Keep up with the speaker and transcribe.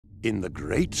In the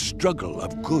great struggle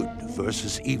of good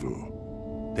versus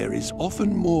evil, there is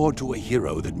often more to a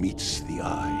hero than meets the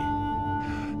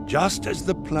eye. Just as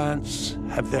the plants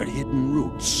have their hidden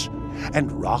roots,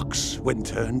 and rocks, when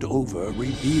turned over,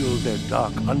 reveal their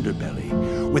dark underbelly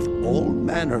with all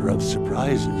manner of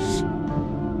surprises,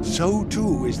 so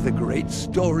too is the great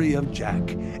story of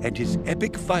Jak and his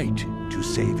epic fight to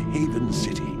save Haven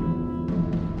City.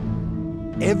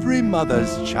 Every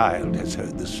mother's child has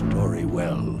heard the story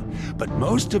well, but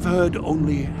most have heard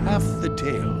only half the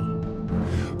tale.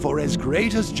 For as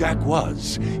great as Jak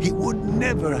was, he would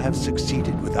never have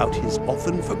succeeded without his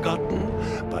often forgotten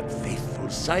but faithful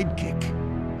sidekick,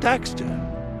 Daxter.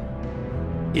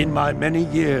 In my many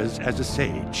years as a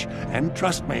sage, and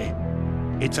trust me,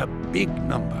 it's a big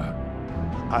number,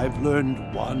 I've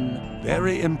learned one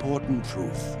very important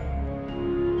truth.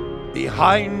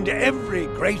 Behind every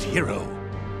great hero,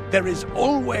 there is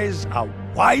always a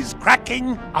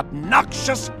wisecracking,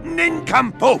 obnoxious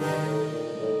nincompoop.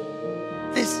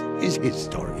 This is his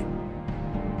story.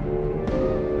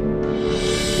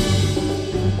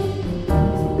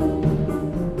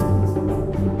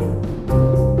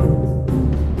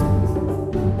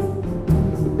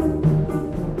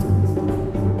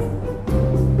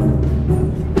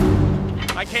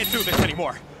 I can't do this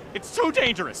anymore. It's too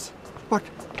dangerous. But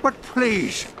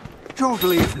please, don't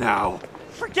leave now.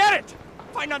 Forget it!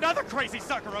 Find another crazy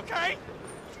sucker, okay?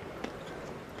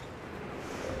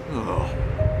 Oh.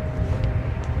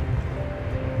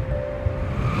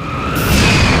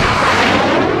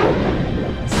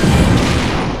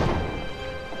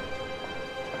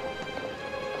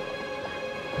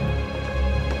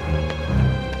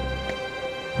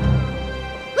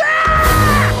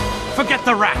 Forget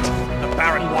the rat! The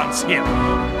Baron wants him.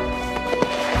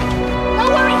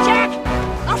 Don't worry, Jak!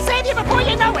 I'll save you before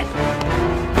you know it!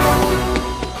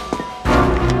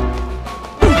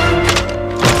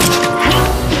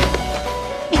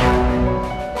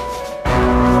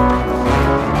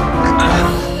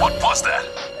 What was that?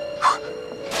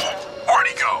 Where'd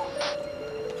he go?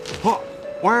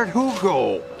 Where'd who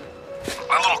go?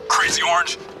 That little crazy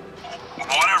orange?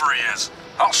 Whatever he is,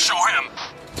 I'll show him.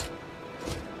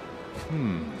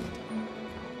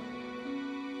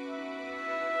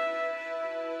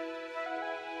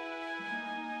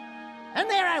 And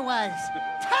there I was,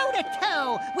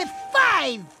 toe-to-toe with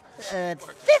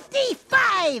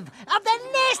 55 of the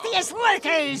nastiest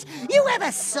lurkers you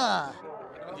ever saw.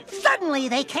 Suddenly,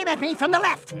 they came at me from the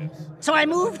left, so I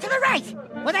moved to the right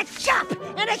with a chop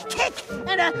and a kick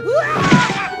and a...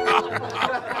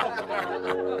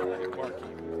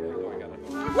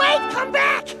 Wait, come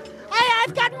back!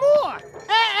 I've got more!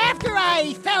 After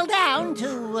I fell down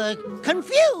to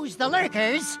confuse the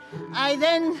lurkers, I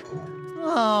then...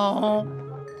 Oh.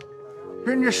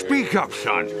 Can you speak up,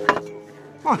 son?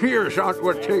 My ears aren't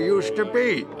what they used to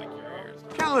be.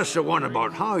 Tell us the one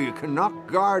about how you can knock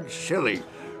guards silly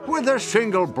with a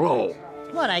single blow.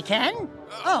 What, I can?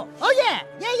 Oh,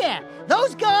 yeah.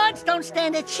 Those guards don't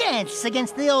stand a chance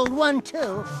against the old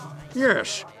 1-2.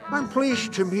 Yes, I'm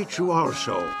pleased to meet you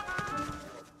also.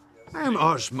 I'm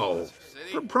Osmo,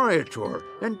 proprietor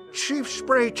and chief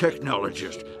spray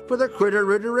technologist for the Critter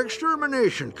Ritter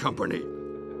Extermination Company.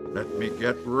 Let me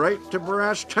get right to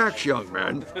brass tacks, young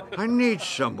man. I need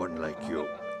someone like you.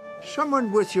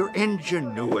 Someone with your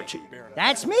ingenuity.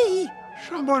 That's me.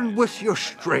 Someone with your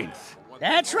strength.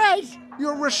 That's right.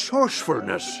 Your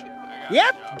resourcefulness.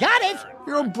 Yep, got it.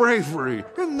 Your bravery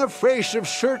in the face of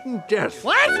certain death.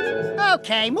 What?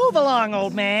 Okay, move along,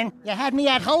 old man. You had me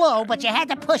at hello, but you had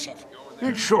to push it.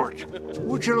 In short,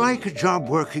 would you like a job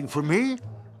working for me?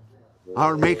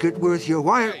 I'll make it worth your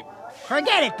while.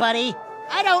 Forget it, buddy.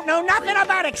 I don't know nothing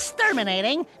about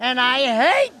exterminating, and I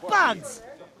hate bugs.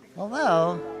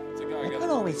 Although, I could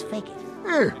always fake it.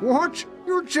 Hey, what?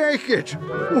 You take it.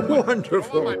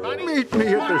 Wonderful. Meet me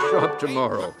at the shop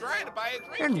tomorrow.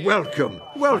 And welcome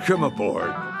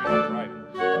aboard.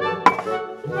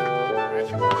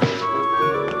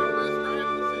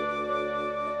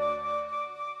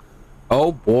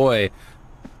 Oh boy.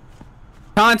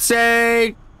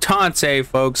 Tansei,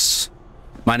 folks.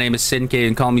 My name is Sinkei,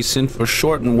 and call me Sin for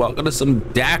short, and welcome to some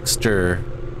Daxter.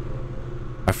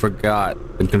 I forgot.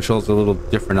 The controls are a little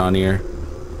different on here.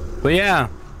 But yeah.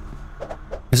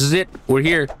 This is it. We're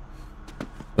here.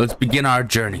 Let's begin our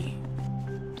journey.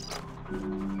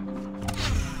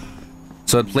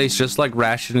 So it plays just like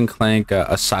Ratchet and Clank,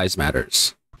 size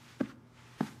matters.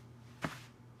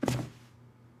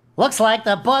 Looks like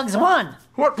the bugs won.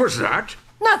 What was that?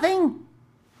 Nothing.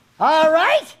 All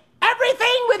right.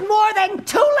 Everything with more than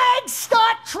 2 legs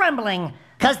start trembling,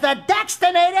 because the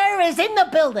Daxternator is in the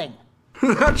building.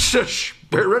 That's suspicious.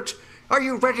 Spirit, are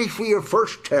you ready for your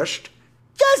first test?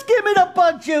 Just give me the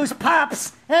bug juice,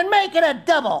 Pops, and make it a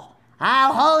double.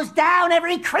 I'll hose down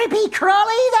every creepy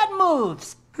crawly that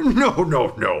moves. No,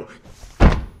 no, no.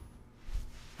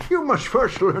 You must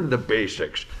first learn the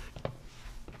basics.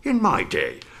 In my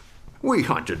day, we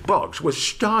hunted bugs with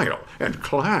style and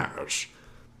class.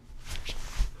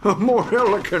 A more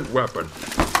elegant weapon,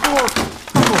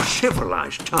 a more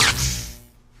civilized touch.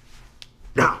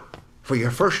 Now, for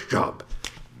your first job,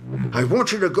 I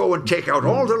want you to go and take out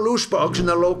all the loose bugs in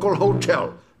the local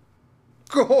hotel.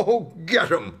 Go get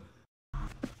them.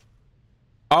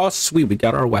 Oh, sweet. We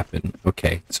got our weapon.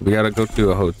 Okay, so we gotta go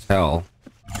to a hotel.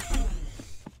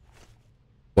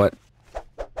 What?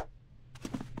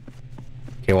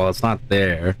 Okay, well, it's not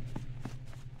there.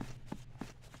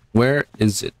 Where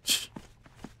is it?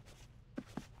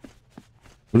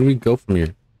 Where do we go from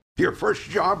here? Your first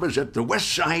job is at the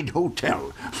West Side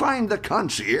Hotel. Find the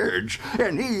concierge,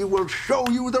 and he will show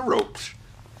you the ropes.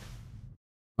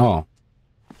 Oh.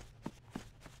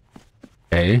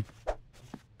 Okay.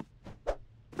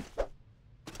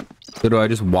 So do I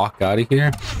just walk out of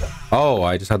here? Oh,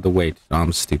 I just had to wait. Oh,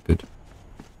 I'm stupid.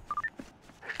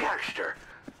 Daxter,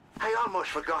 I almost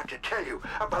forgot to tell you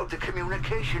about the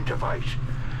communication device.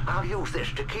 I'll use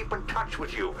this to keep in touch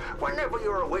with you whenever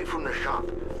you're away from the shop.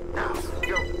 Now,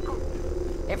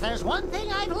 If there's one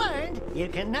thing I've learned, you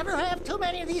can never have too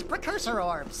many of these precursor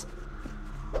orbs.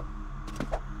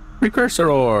 Precursor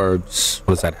orbs.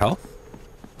 What is that, health?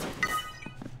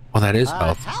 Oh, that is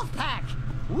health. Health pack.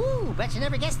 Ooh, bet you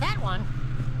never guessed that one.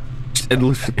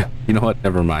 You know what?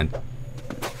 Never mind.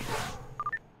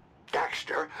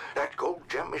 Daxter, that gold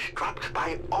gem is dropped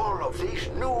by all of these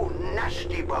new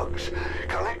nasty bugs.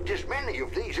 Collect as many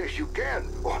of these as you can.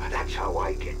 Oh, that's how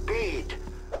I get paid.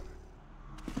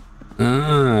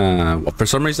 Well, for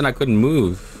some reason I couldn't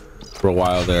move for a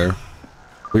while there.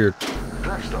 Weird.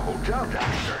 That's the hotel,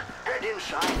 Daxter. Head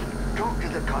inside, talk to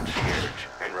the concierge,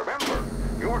 and remember,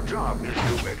 your job is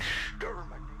to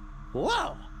exterminate.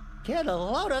 Whoa! Get a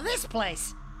load of this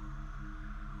place.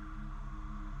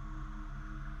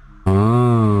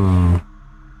 Oh.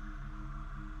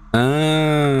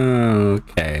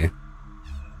 Okay.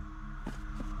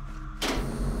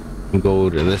 Go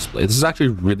to this place. This is actually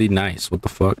really nice. What the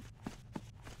fuck?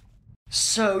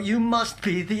 So you must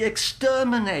be the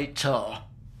exterminator.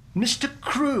 Mr.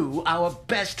 Crew, our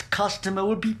best customer,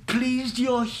 will be pleased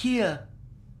you're here.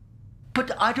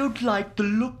 But I don't like the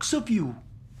looks of you.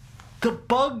 The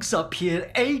bugs up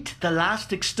here ate the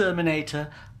last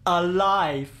exterminator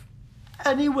alive.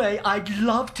 Anyway, I'd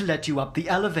love to let you up the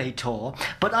elevator,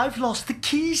 but I've lost the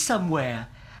key somewhere.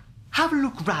 Have a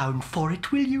look round for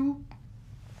it, will you?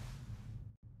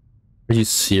 Are you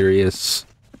serious?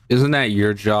 Isn't that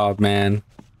your job, man?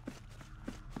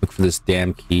 Look for this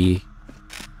damn key.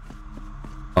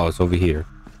 Oh, it's over here.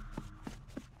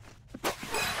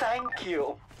 Thank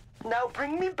you. Now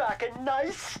bring me back a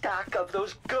nice stack of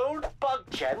those gold bug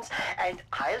gems, and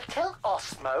I'll tell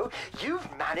Osmo you've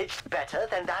managed better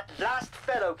than that last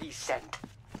fellow he sent.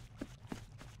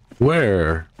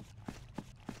 Where?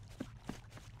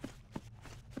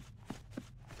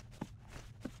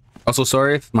 Also,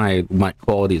 sorry if my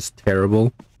quality is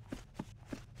terrible.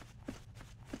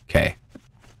 Okay.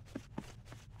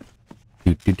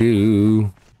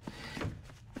 Do.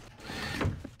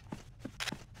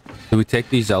 Do we take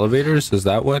these elevators? Is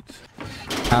that what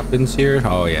happens here?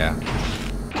 Oh, yeah.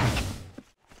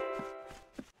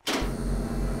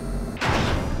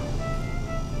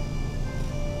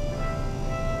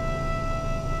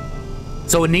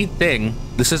 So a neat thing,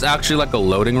 this is actually like a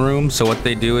loading room. So what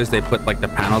they do is they put like the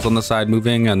panels on the side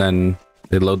moving and then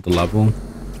they load the level.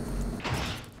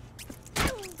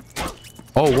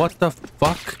 Oh, what the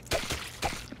fuck?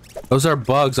 Those are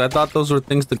bugs. I thought those were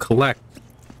things to collect.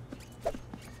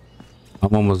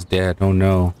 I'm almost dead. Oh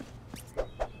no.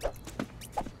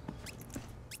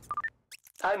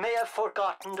 I may have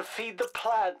forgotten to feed the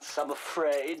plants, I'm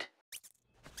afraid.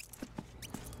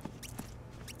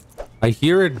 I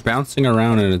hear it bouncing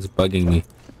around and it's bugging me.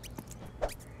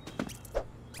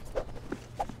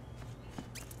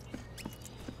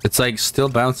 It's like still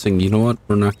bouncing. You know what?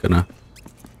 We're not gonna.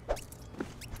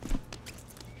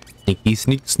 Sneaky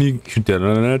sneak sneak. Da,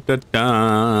 da, da, da,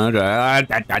 da,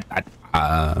 da, da,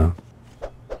 da.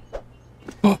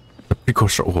 Oh, the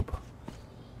precursor orb.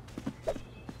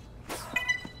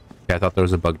 Yeah, I thought there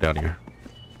was a bug down here.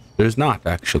 There's not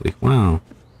actually. Wow.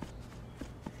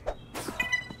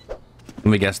 Let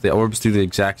me guess, the orbs do the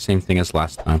exact same thing as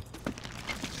last time.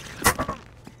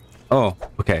 Oh,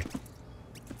 okay.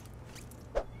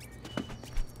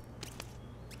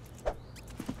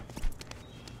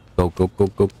 Go, go, go,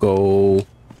 go, go.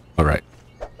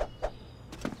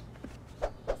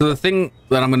 So the thing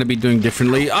that I'm going to be doing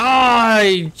differently...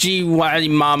 Ay, gee, why,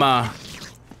 mama.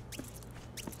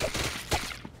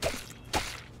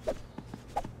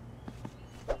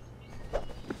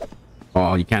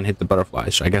 Oh, you can't hit the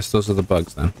butterflies. I guess those are the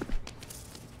bugs then.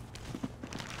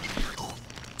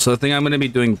 So the thing I'm going to be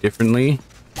doing differently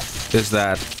is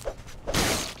that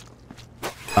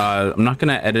I'm not going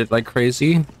to edit like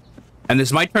crazy. And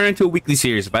this might turn into a weekly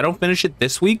series. If I don't finish it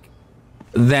this week,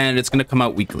 then it's going to come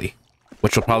out weekly,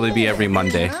 which will probably be every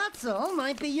Monday. Not so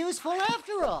might be useful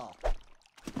after all.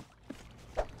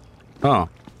 Oh.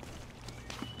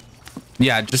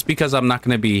 Yeah, just because I'm not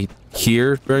going to be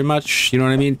here very much, you know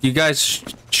what I mean? You guys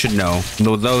should know.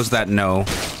 Those that know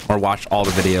or watch all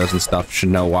the videos and stuff should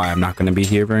know why I'm not going to be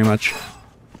here very much.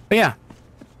 But yeah.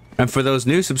 And for those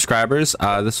new subscribers,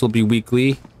 this will be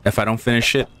weekly. If I don't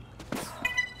finish it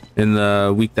in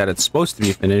the week that it's supposed to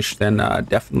be finished, then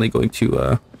definitely going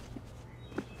to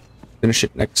finish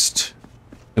it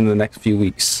in the next few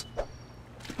weeks.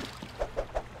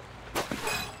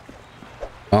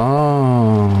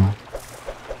 Oh.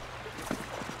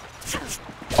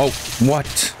 Oh,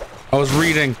 what? I was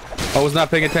reading. I was not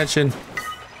paying attention.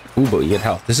 Ooh, but you get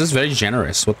health. This is very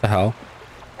generous. What the hell?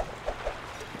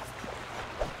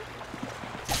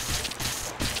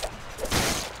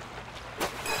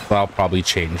 Well, I'll probably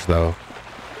change, though.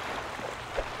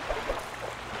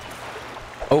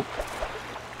 Oh.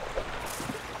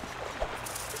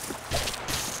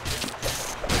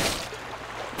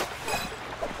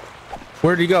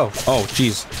 Where'd he go? Oh,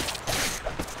 jeez.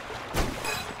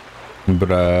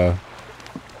 But,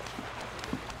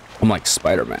 I'm like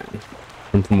Spider-Man.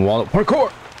 I'm from wall.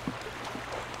 Parkour!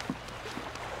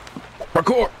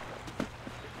 Parkour!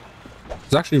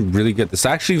 It's actually really good. This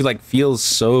actually, like, feels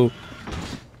so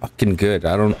fucking good.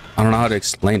 I don't know how to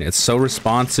explain it. It's so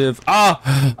responsive.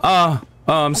 Oh,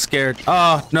 I'm scared.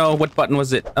 Oh, no. What button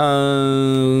was it?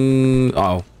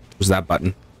 Oh, it was that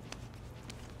button.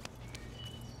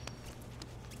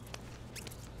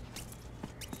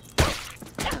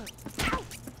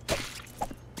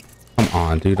 Come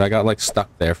on, dude. I got, like, stuck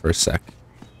there for a sec.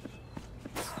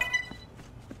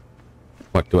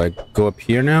 What, do I go up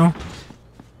here now?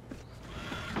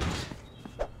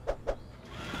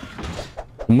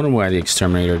 I wonder why the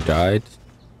exterminator died.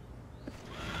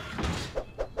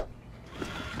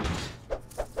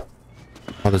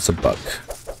 Oh, there's a bug.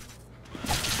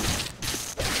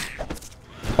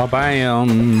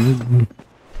 Bam.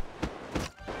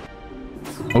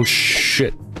 Oh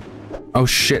shit. Oh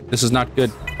shit, this is not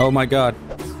good. Oh my god.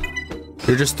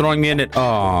 You're just throwing me in it.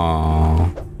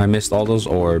 Oh, I missed all those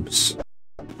orbs.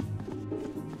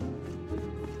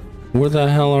 Where the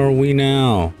hell are we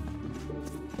now?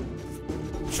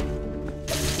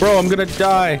 Bro, I'm gonna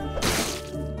die.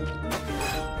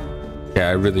 Yeah,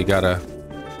 I really gotta...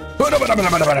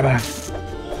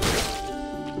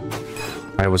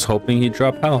 I was hoping he'd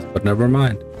drop health, but never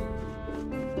mind.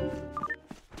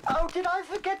 Oh, did I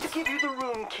forget to give you the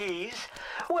room keys?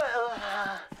 Well,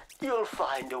 you'll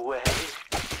find a way.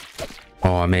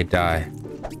 Oh, I may die.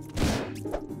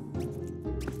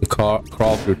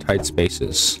 Crawl through tight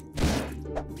spaces.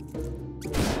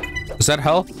 Is that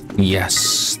health?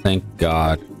 Yes, thank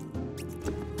God.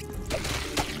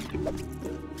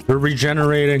 We're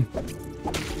regenerating.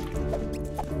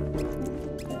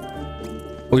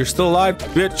 Oh, you're still alive,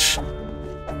 bitch.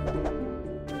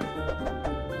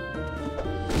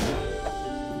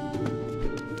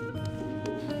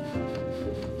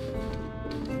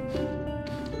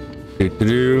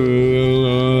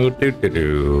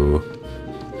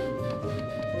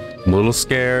 I'm a little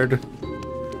scared,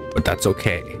 but that's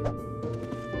okay.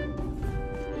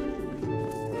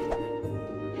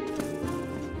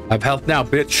 I have health now,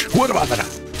 bitch. What about that?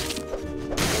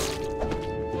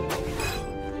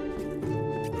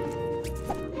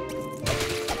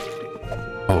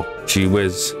 Oh, gee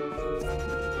whiz.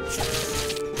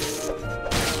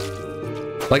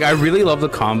 Like, I really love the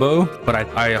combo, but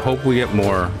I hope we get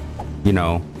more, you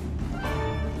know,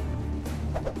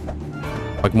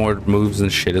 like more moves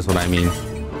and shit is what I mean.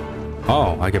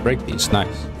 Oh, I can break these.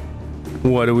 Nice.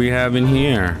 What do we have in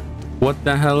here? What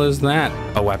the hell is that?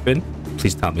 A weapon?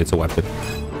 Please tell me it's a weapon.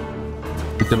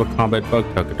 It's a combat bug.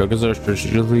 Tokas are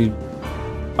strategically...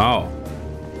 Oh.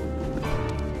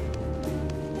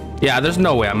 Yeah, there's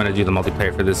no way I'm gonna do the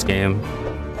multiplayer for this game.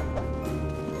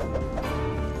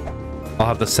 I'll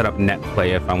have to set up net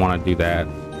play if I want to do that.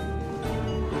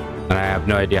 And I have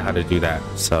no idea how to do that,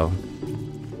 so...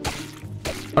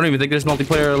 I don't even think there's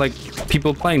multiplayer, like,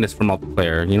 people playing this for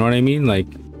multiplayer. You know what I mean? Like,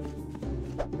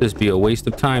 this be a waste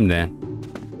of time then.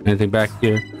 Anything back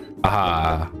here?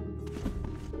 Aha.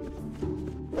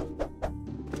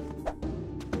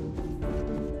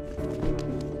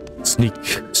 Sneak,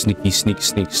 sneaky, sneak,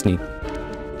 sneak, sneak.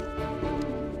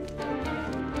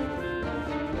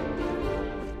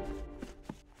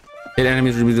 Hit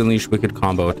enemies repeatedly, unleash wicked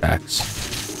combo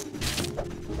attacks.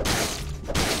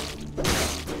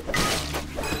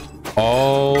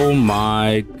 Oh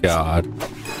my god.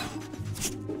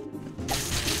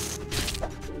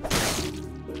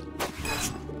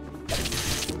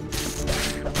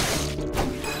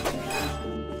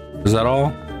 Is that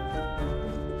all?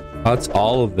 That's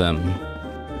all of them.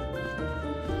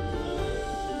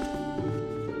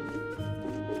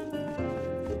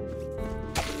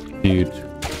 Dude.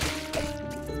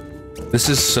 This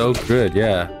is so good,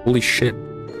 yeah. Holy shit.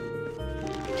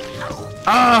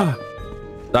 Ah!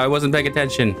 I wasn't paying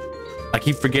attention. I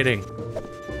keep forgetting.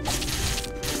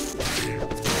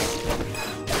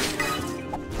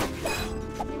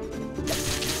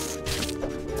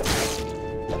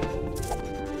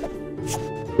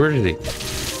 Where is he?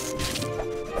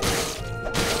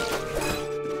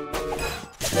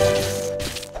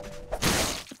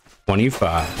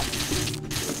 $25.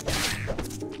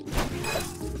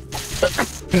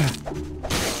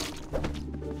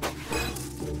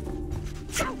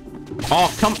 Oh,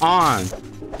 come on.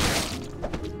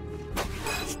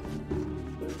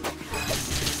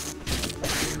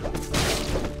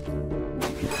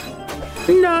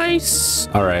 Nice.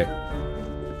 All right.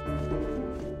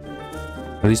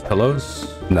 Are these pillows?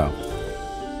 No.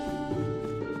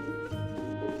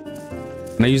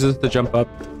 Can I use this to jump up?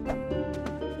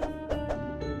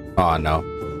 Oh, no.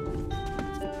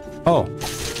 Oh.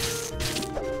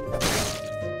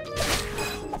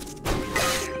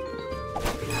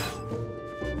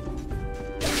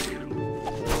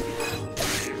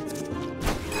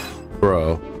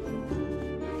 Bro.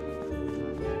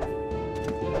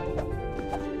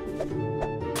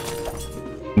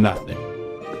 Nothing.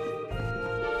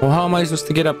 Well, how am I supposed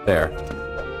to get up there?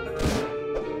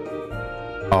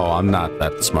 Oh, I'm not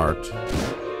that smart.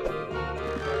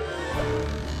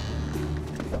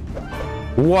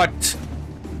 What?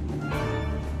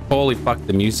 Holy fuck,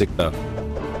 the music though.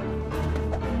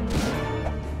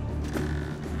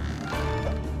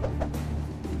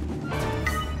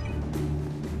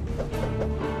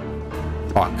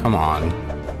 Oh, come on.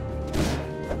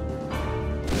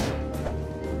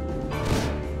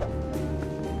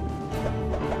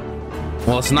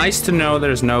 Well, it's nice to know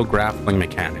there's no grappling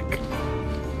mechanic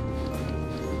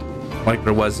like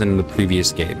there was in the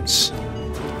previous games.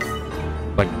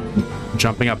 Like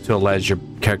jumping up to a ledge, your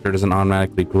character doesn't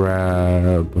automatically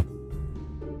grab.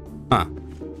 Huh.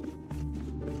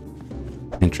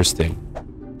 Interesting.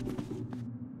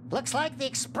 Looks like the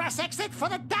express exit for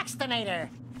the Daxter.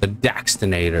 The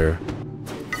Daxter.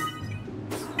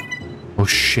 Oh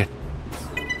shit.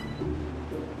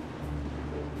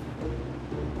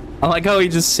 I like how he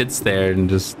just sits there and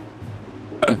just...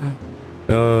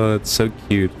 Oh, it's so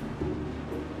cute.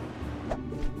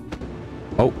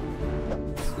 Oh.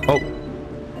 Oh.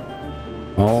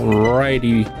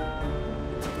 Alrighty.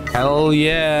 Hell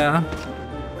yeah.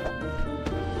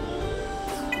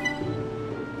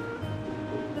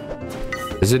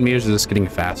 Is it me or is this getting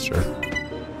faster?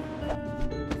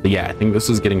 Yeah, I think this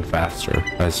is getting faster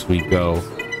as we go.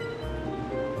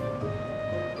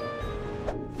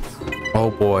 Oh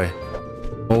boy.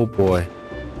 Oh boy.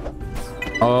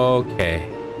 Okay.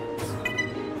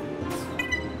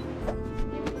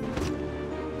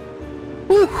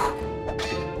 Whew.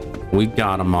 We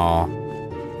got them all.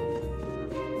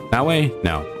 That way?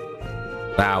 No.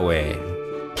 That way.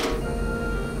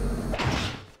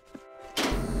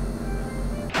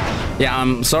 Yeah,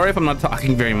 I'm sorry if I'm not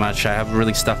talking very much. I have a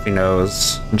really stuffy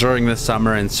nose. During the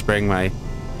summer and spring, my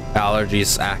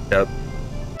allergies act up.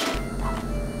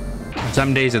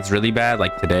 Some days it's really bad,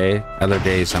 like today. Other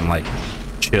days I'm like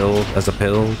chill as a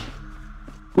pill.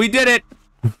 We did it!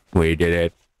 We did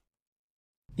it.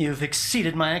 You've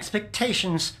exceeded my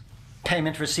expectations.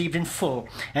 Payment received in full,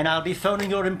 and I'll be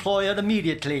phoning your employer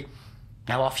immediately.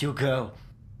 Now off you go.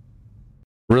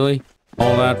 Really?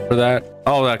 All that for that?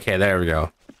 Oh, okay, there we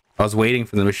go. I was waiting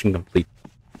for the mission complete.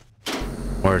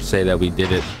 Or say that we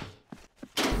did it.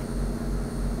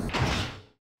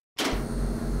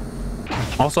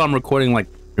 Also, I'm recording like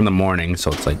in the morning,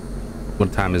 so it's like,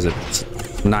 what time is it?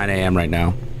 It's 9 a.m. right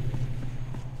now.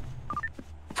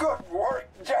 Good work,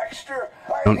 Daxter.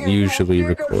 I don't usually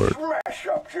record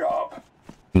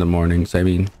in the mornings, I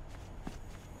mean.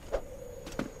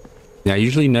 Yeah, I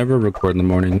usually never record in the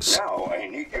mornings. Now I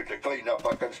need you to clean up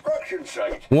a construction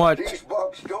site. What? These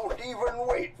bugs don't even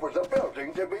wait for the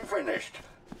building to be finished.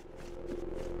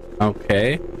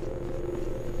 Okay.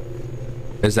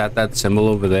 Is that symbol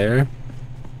over there?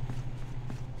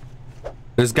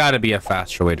 There's got to be a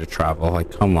faster way to travel.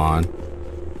 Like, come on.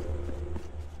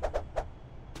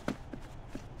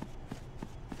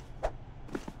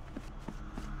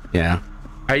 Yeah.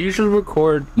 I usually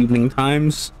record evening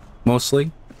times,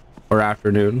 mostly. Or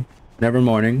afternoon. Never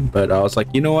morning. But I was like,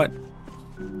 you know what?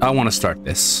 I want to start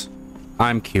this.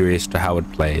 I'm curious to how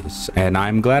it plays. And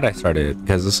I'm glad I started it,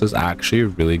 because this is actually a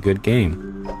really good game.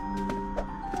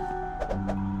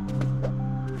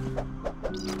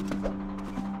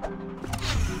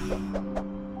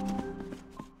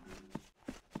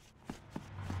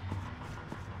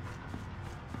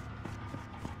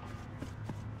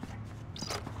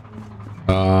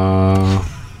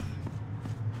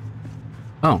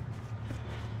 Oh.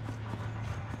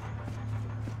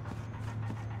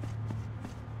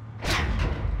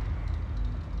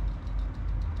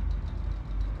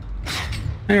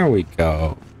 There we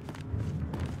go.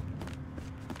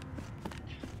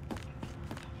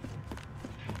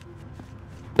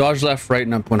 Dodge left, right,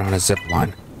 and up went on a zip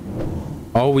line.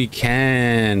 Oh, we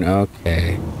can.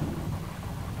 Okay.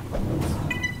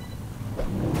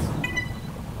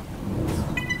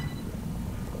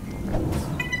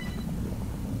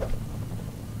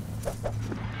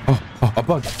 Oh, a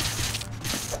bug.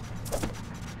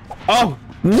 Oh,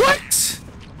 what?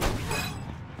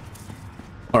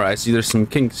 All right, I see there's some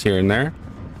kinks here and there.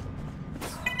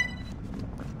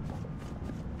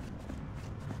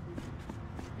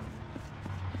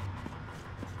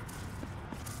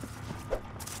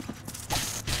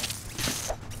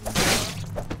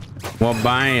 Well,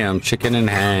 bam, chicken and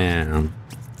ham.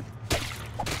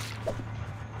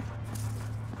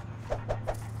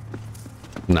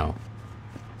 No.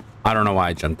 I don't know why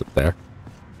I jumped up there.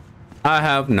 I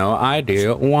have no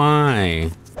idea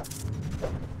why.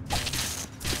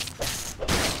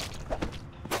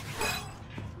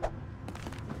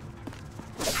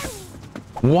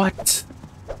 What?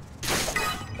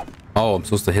 Oh, I'm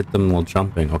supposed to hit them while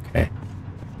jumping. Okay.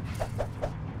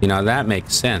 You know, that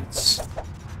makes sense.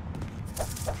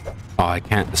 Oh, I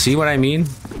can't see what I mean.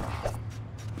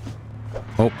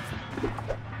 Oh.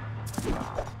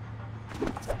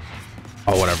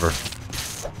 Oh, whatever.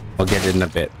 I'll get it in a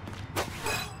bit.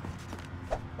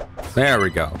 There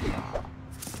we go.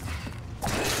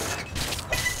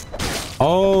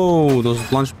 Oh,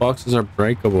 those lunch boxes are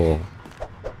breakable.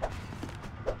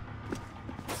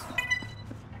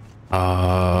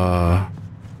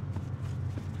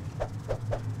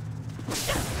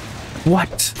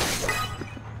 What?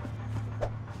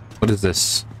 What is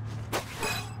this?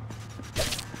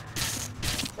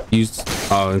 Use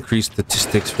increase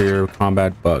statistics for your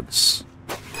combat bugs.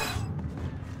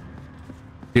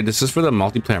 Dude, this is for the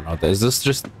multiplayer mode. Is this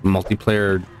just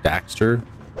multiplayer Daxter?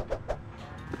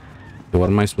 What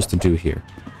am I supposed to do here?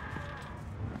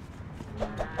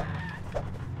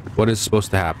 What is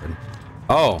supposed to happen?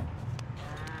 Oh.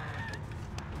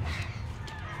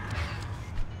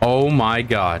 Oh my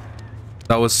god.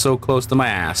 That was so close to my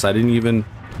ass. I didn't even...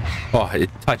 Oh, it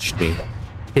touched me.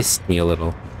 Pissed me a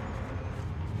little.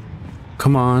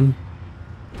 Come on.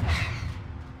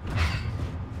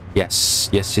 Yes.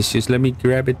 Yes, yes, yes. Let me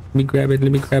grab it. Let me grab it.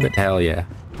 Let me grab it. Hell yeah.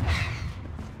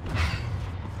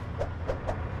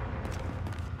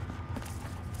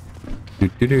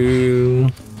 Do-do-do.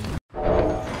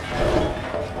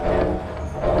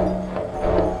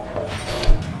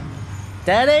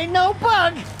 That ain't no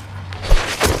bug.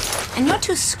 And you're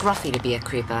too scruffy to be a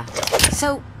creeper.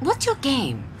 So, what's your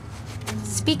game?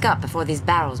 Speak up before these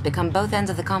barrels become both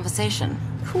ends of the conversation.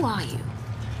 Who are you?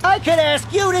 I could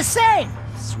ask you the same,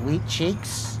 sweet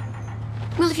cheeks.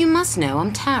 Well, if you must know,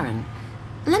 I'm Taryn.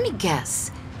 Let me guess.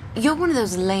 You're one of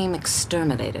those lame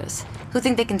exterminators who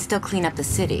think they can still clean up the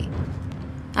city.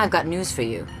 I've got news for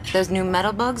you. Those new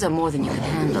metal bugs are more than you can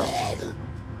handle.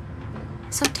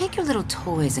 So take your little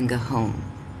toys and go home.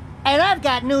 And I've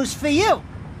got news for you.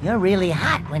 You're really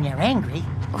hot when you're angry.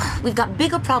 We've got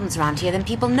bigger problems around here than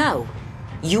people know.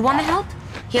 You want to help?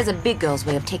 Here's a big girl's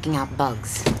way of taking out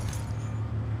bugs.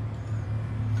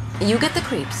 You get the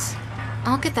creeps.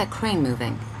 I'll get that crane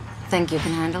moving. Think you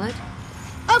can handle it?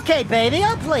 Okay, baby,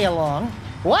 I'll play along.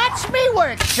 Watch me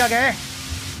work, sugar.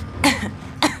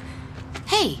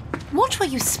 Hey, watch where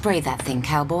you spray that thing,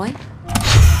 cowboy.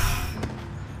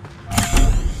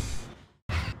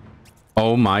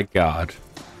 Oh my god.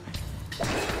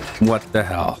 What the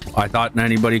hell? I thought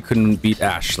anybody couldn't beat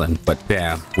Ashlyn, but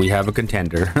damn, we have a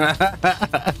contender.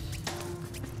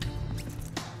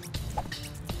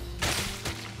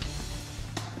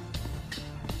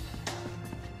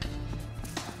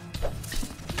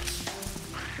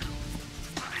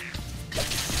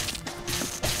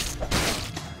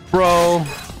 Bro.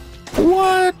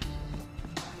 What?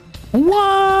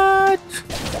 What?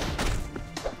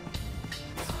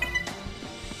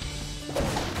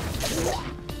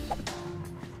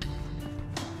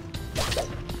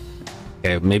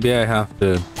 Okay, maybe I have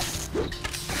to...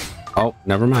 Oh,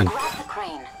 never mind. Grab the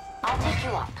crane. I'll take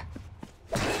you up.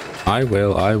 I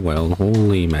will.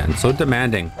 Holy man. So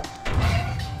demanding.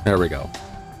 There we go.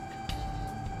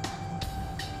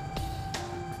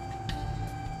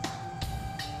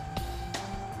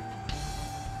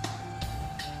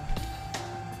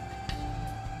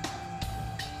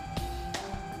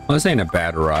 Well, this ain't a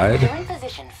bad ride. You're in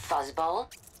position, fuzzball.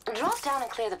 Drop down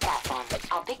and clear the platform.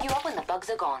 I'll pick you up when the bugs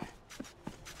are gone.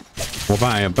 Well,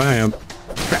 bam.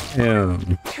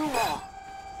 2 more.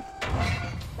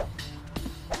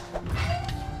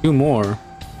 2 more.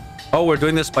 Oh, we're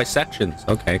doing this by sections.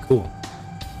 Okay, cool.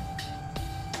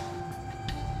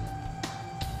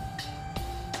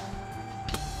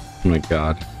 Oh my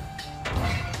god.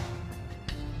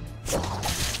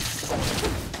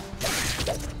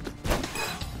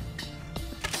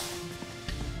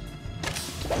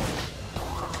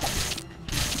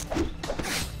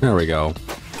 There we go.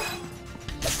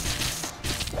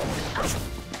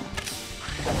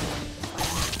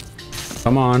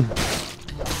 Come on.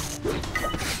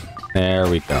 There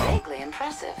we go. Vaguely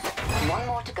impressive. 1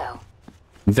 more to go.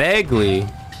 Vaguely?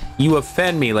 You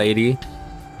offend me, lady.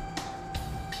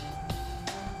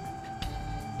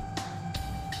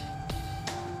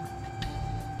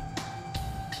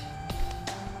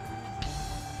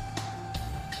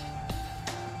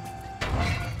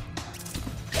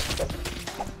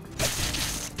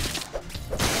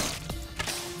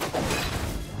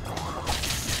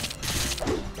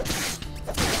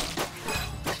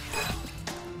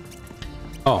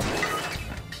 Oh.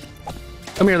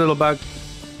 Come here, little bug.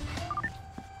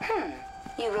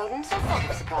 You rodents are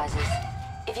full of surprises.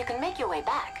 If you can make your way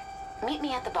back, meet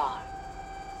me at the bar.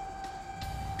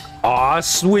 Aw,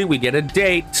 sweet, we get a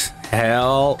date.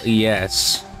 Hell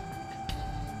yes.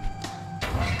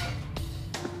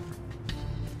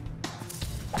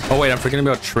 Oh wait, I'm forgetting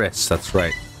about Triss. That's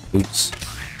right. Oops.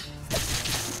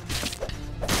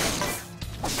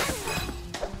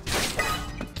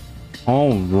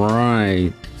 All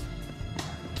right.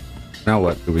 Now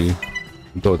what? Do we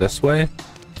go this way?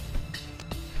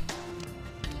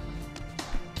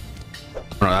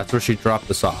 Oh, that's where she dropped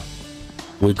us off.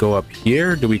 We go up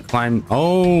here? Do we climb?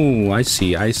 Oh, I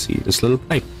see. This little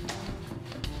pipe.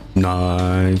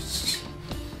 Nice.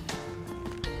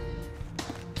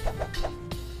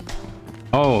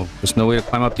 Oh, there's no way to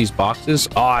climb up these boxes?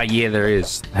 Oh, yeah, there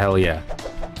is. Hell yeah.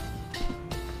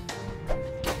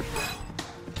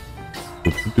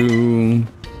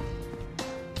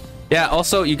 Yeah,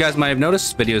 also, you guys might have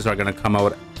noticed videos are going to come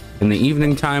out in the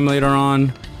evening time later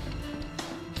on.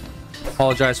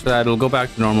 Apologize for that. It'll go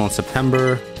back to normal in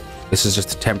September. This is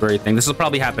just a temporary thing. This will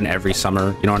probably happen every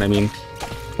summer, you know what I mean?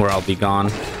 Where I'll be gone.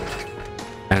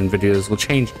 And videos will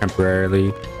change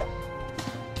temporarily.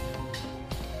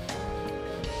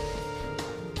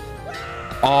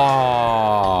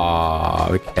 Oh,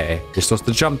 okay. You're supposed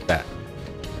to jump that.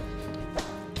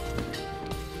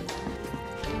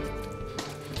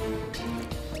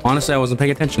 Honestly, I wasn't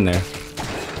paying attention there.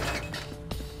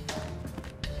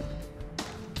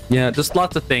 Yeah, just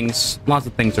lots of things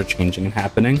are changing and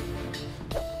happening.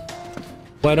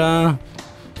 But,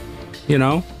 you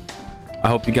know, I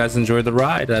hope you guys enjoy the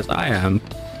ride as I am.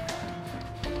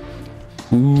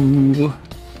 Ooh.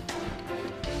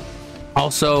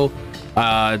 Also,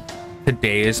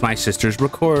 today is my sister's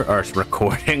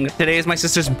recording. Today is my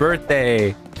sister's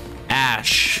birthday.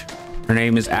 Ash. Her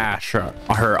name is Ash.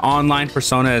 Her online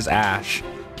persona is Ash.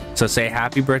 So say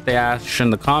happy birthday, Ash, in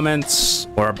the comments,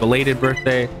 or a belated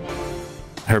birthday.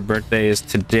 Her birthday is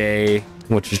today,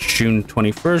 which is June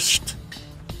 21st.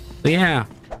 So yeah,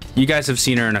 you guys have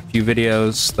seen her in a few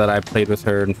videos that I played with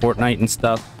her in Fortnite and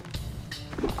stuff.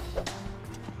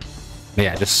 But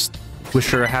yeah, just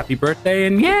wish her a happy birthday,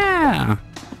 and yeah.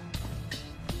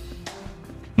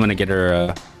 I'm gonna get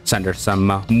her, send her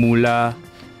some moolah.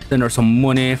 Send her some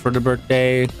money for the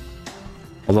birthday.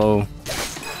 Although,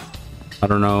 I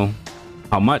don't know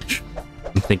how much.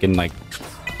 I'm thinking like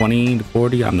 20 to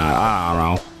 40. I don't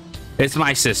know. It's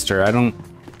my sister. I don't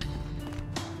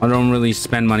really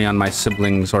spend money on my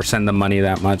siblings or send them money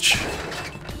that much.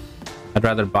 I'd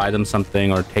rather buy them something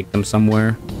or take them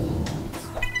somewhere.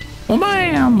 Oh,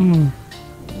 ma'am.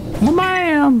 Oh,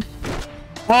 ma'am.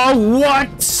 Oh,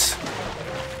 what?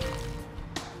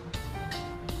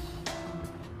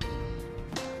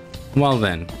 Well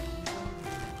then.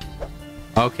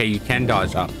 Okay, you can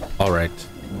dodge up. All right.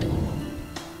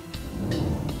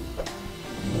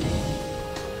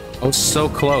 Oh, so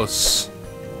close.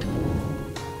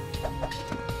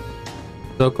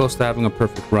 So close to having a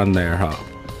perfect run there, huh?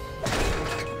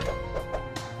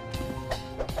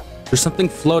 There's something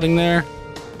floating there.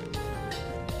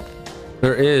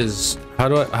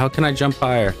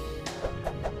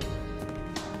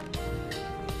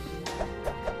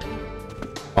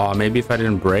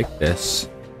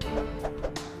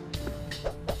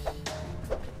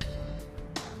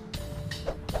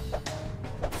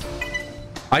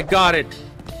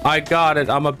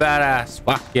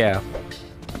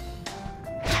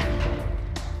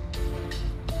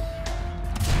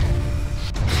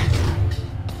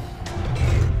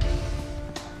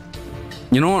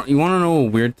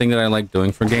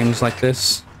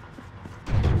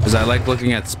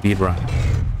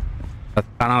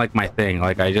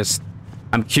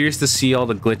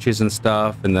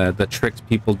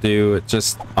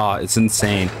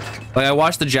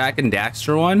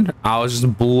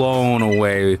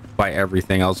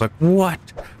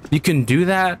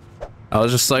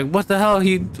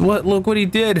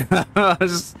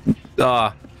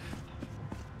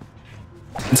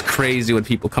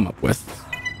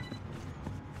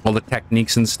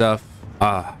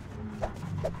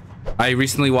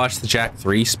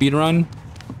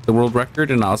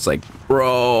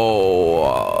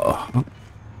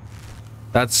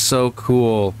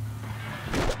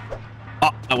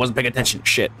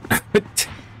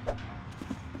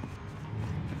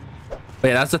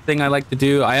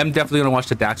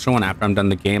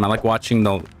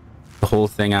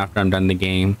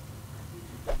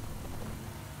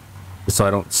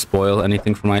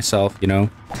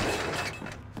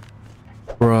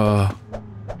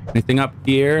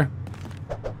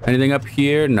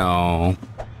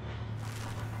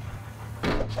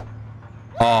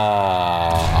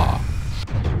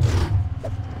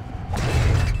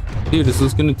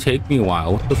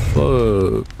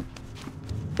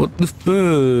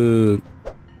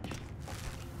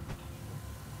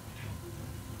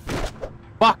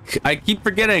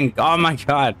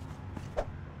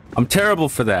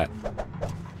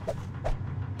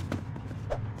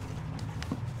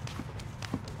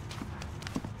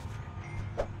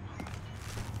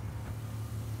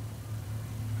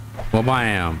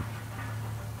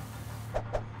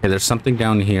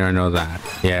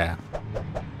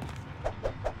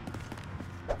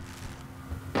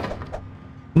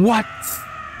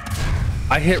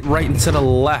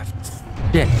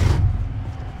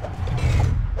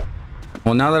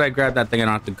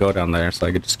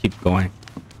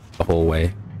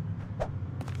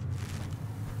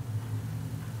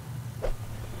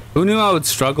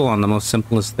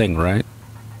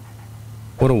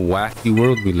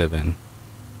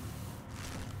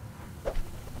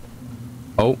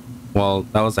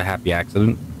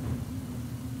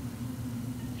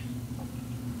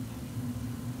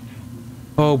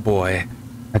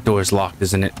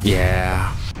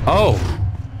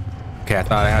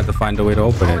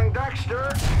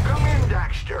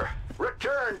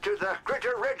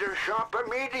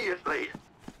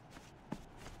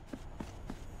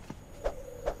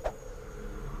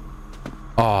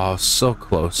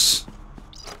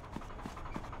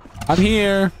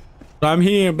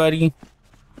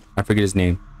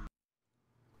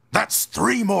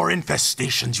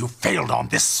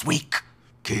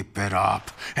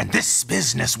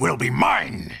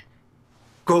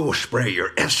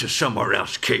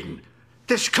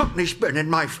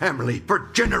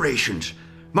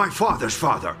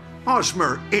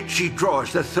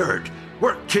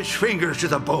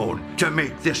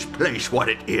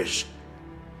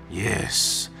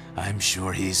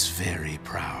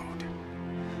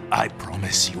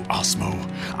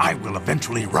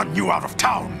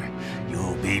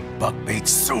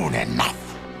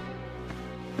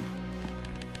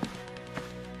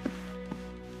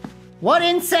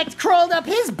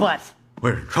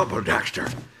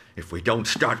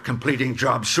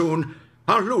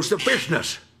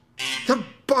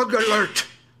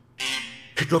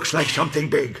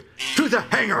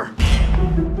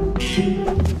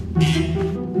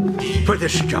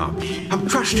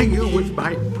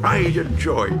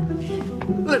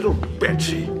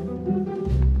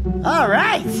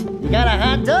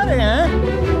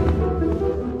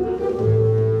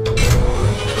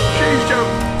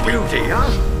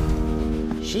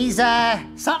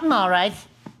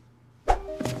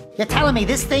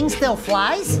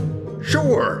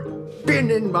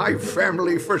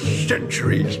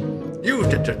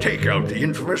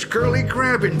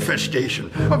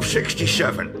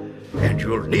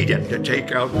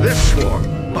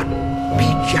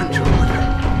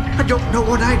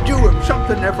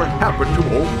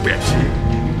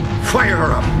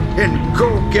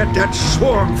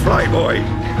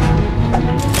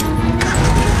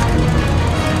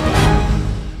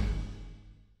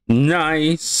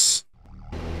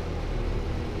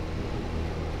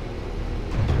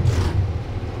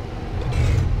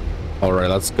 All right,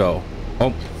 let's go.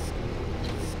 Oh.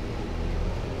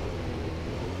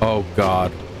 Oh,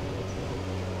 God.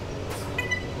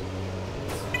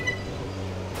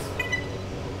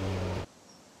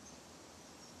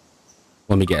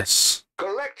 Let me guess.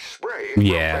 Collect spray.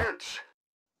 Yeah. Prevents.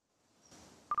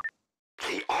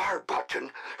 The R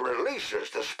button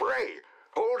releases the spray.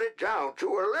 Hold it down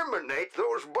to eliminate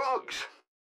those bugs.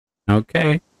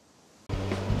 Okay.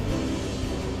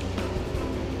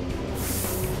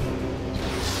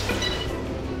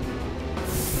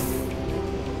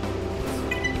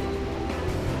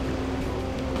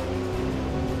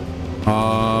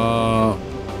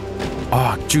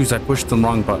 Oh, juice, I pushed the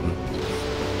wrong button.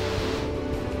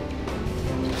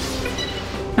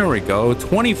 There we go.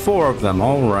 24 of them.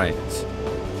 All right.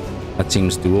 That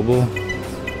seems doable.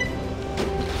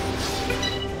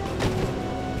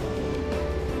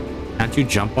 Can't you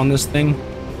jump on this thing?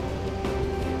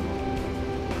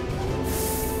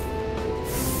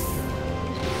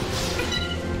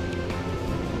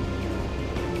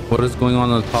 What is going on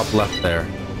the top left there?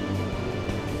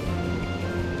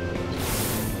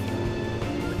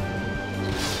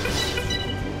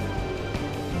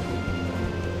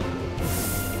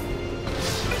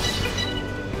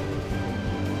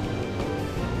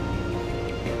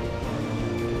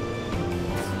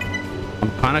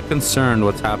 I'm kind of concerned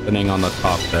what's happening on the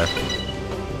top there.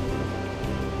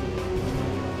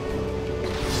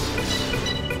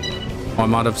 Oh,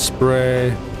 I'm out of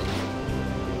spray.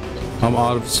 I'm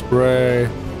out of spray.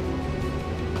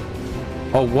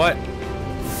 Oh, what?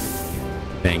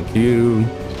 Thank you.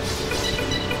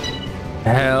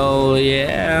 Hell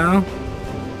yeah.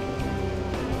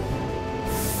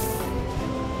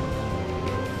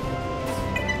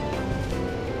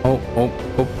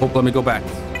 Oh, let me go back.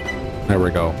 There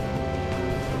we go.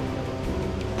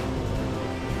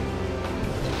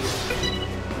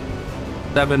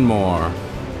 Seven more.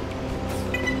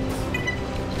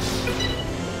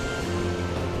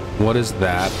 What is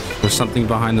that? There's something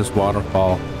behind this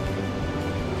waterfall.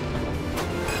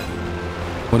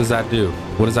 What does that do?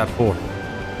 What is that for?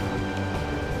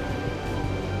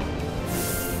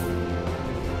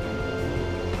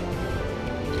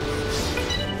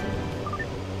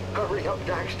 Hurry up,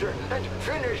 Daxter, and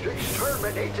finish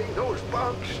exterminating those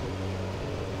bugs.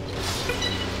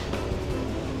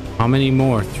 How many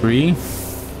more? 3?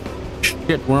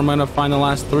 Shit, where am I gonna find the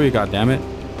last 3? God damn it.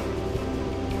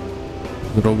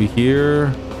 Is it over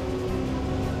here?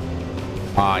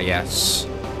 Ah, yes.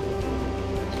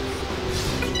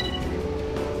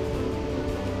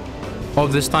 Oh,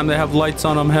 this time they have lights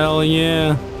on them. Hell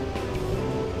yeah.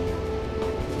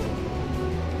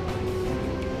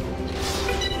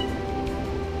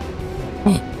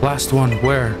 Last one.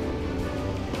 Where?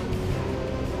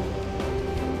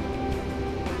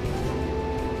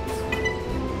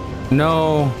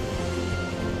 No.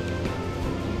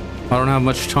 I don't have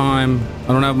much time. I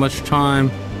don't have much time.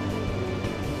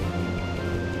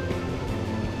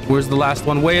 Where's the last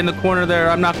one? Way in the corner there.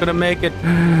 I'm not gonna make it.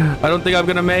 I don't think I'm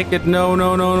gonna make it. No.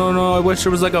 I wish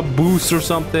there was like a boost or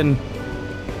something.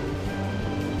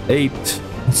 8,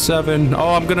 7.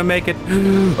 Oh, I'm gonna make it.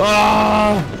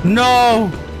 Ah, oh,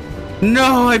 no.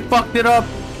 No, I fucked it up.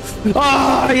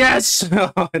 Ah, oh, yes.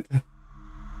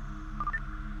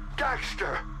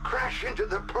 Daxter, crash into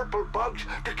the purple bugs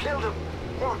to kill them,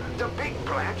 or the big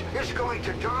plant is going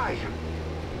to die.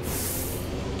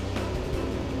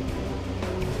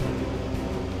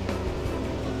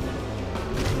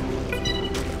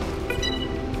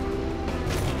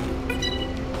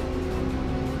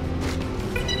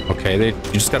 Okay,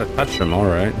 you just gotta touch them, all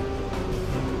right.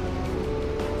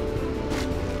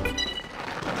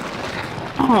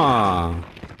 Ah.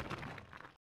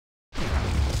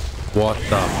 What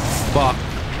the fuck?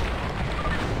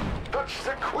 That's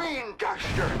the queen,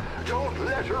 Daxter. Don't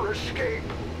let her escape.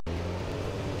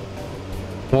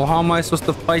 Well, how am I supposed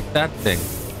to fight that thing?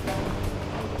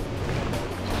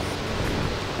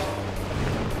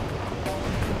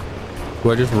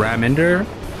 Do I just ram into her?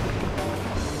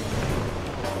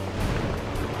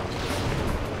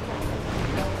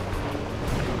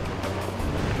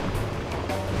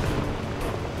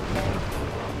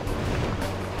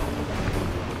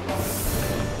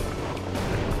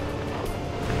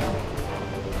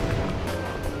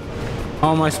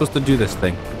 How am I supposed to do this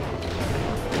thing?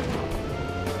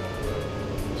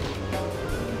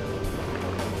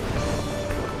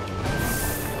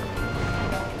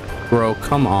 Bro,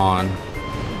 come on.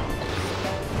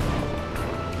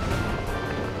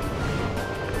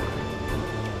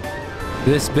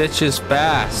 This bitch is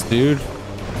fast, dude.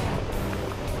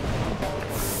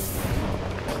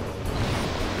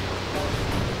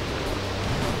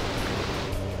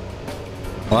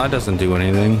 Well, that doesn't do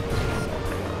anything.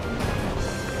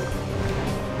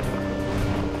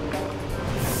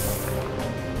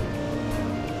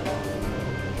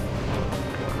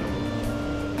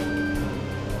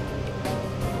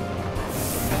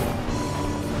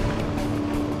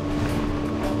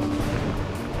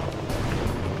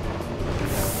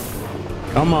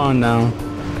 Come on now.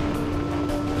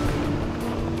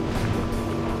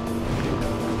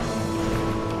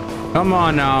 Come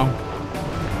on now.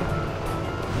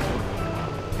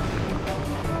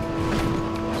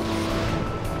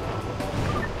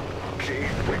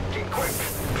 She's pretty quick.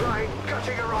 Try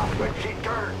cutting her off when she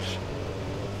turns.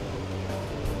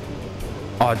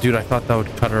 Oh, dude, I thought that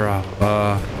would cut her off.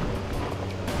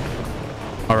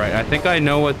 All right, I think I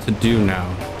know what to do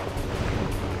now.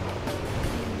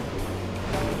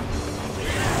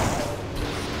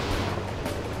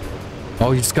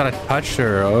 Oh, you just gotta touch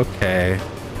her. Okay.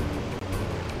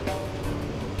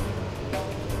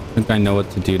 I think I know what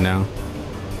to do now.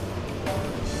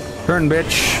 Turn,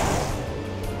 bitch.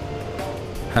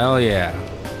 Hell yeah.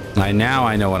 Now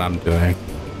I know what I'm doing.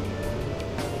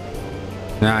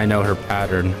 Now I know her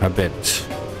pattern a bit.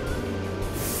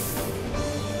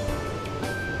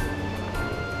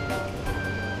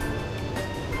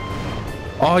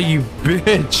 Oh, you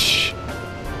bitch.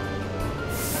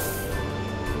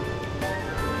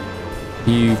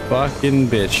 You fucking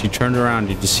bitch. She turned around.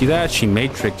 Did you see that? She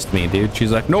matrixed me, dude.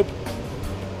 She's like, nope.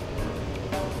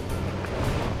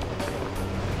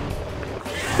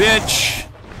 Bitch.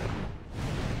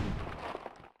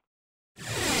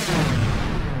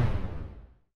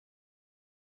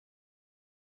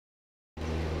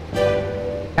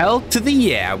 Hell to the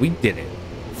yeah, we did it.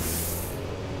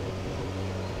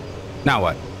 Now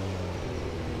what?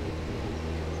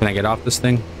 Can I get off this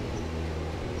thing?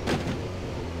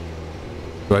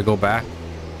 Do I go back?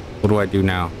 What do I do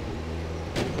now?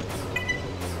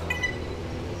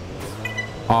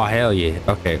 Oh, hell yeah.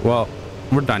 Okay, well,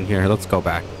 we're done here. Let's go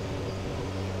back.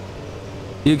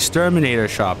 The exterminator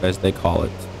shop, as they call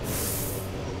it.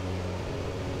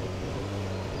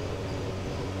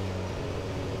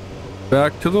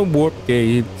 Back to the warp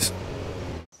gate.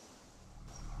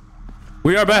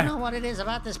 We are back. I don't know what it is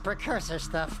about this precursor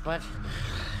stuff, but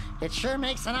it sure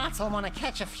makes an Otzel want to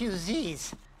catch a few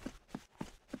Z's.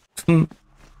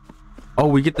 Oh,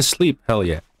 we get to sleep. Hell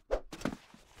yeah.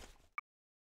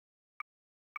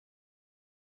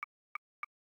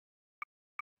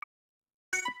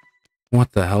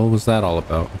 What the hell was that all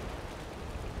about?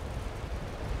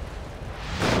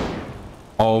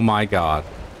 Oh my god.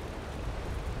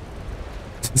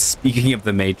 Speaking of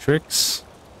the Matrix.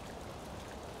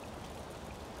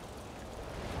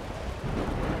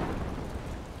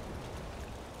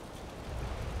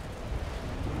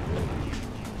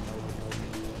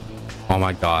 Oh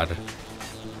my god.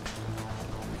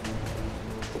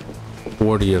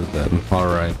 40 of them. All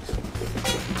right.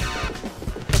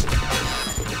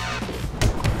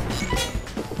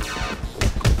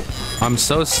 I'm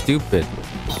so stupid.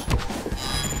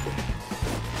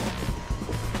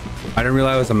 I didn't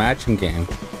realize it was a matching game.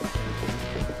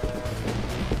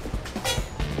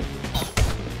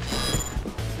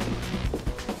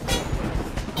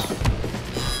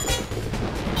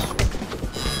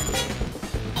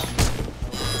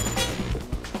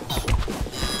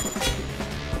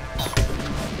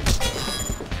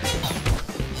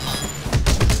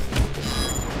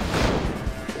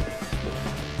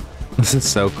 This is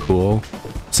so cool.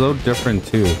 So different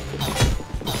too.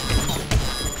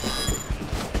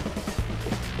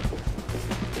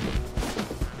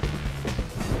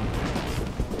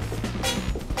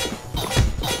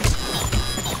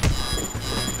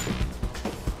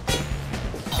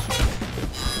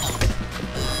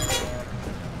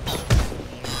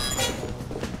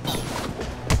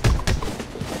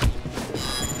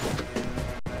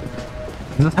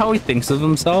 Is this how he thinks of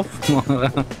himself?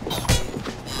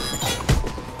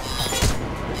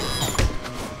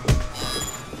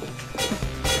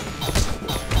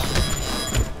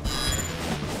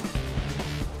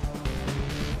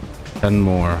 10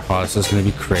 more. Oh, this is gonna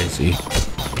be crazy.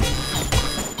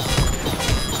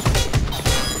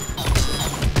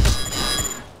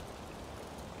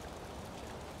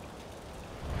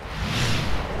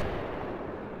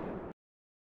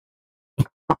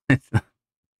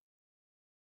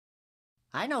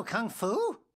 I know Kung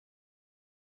Fu.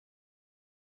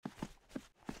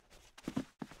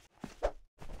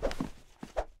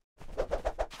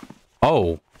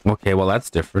 Oh, okay, well that's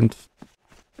different.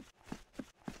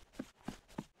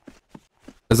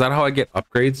 Is that how I get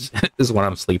upgrades? Is when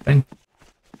I'm sleeping?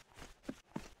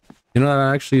 You know,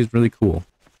 that actually is really cool.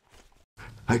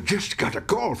 I just got a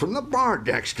call from the bar,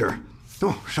 Daxter.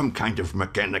 Oh, some kind of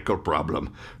mechanical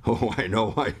problem. Oh, I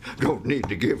know I don't need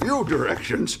to give you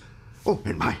directions. Oh,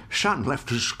 and my son left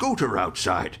his scooter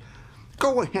outside.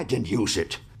 Go ahead and use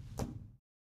it.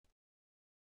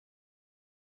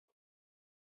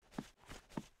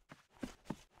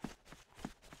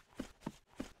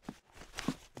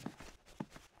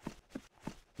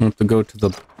 I have to go to the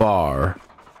bar.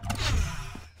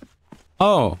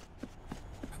 Oh.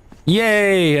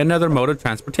 Yay! Another mode of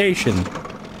transportation.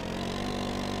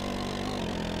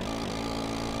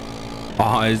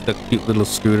 Oh, is the cute little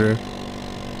scooter.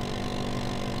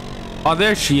 Oh,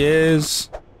 there she is.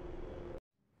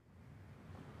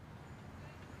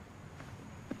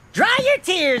 Dry your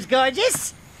tears,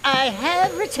 gorgeous. I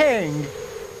have returned.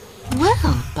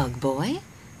 Well, bug boy,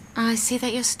 I see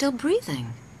that you're still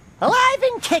breathing. Alive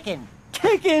and kicking.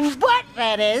 Kicking butt,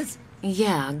 that is.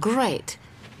 Yeah, great.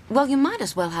 Well, you might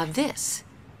as well have this.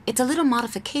 It's a little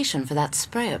modification for that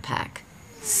sprayer pack.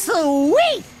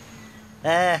 Sweet!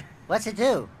 What's it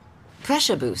do?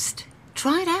 Pressure boost.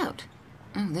 Try it out.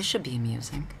 Oh, this should be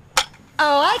amusing.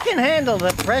 Oh, I can handle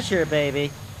the pressure,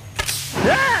 baby.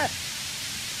 Ah!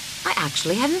 I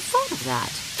actually hadn't thought of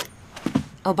that.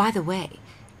 Oh, by the way,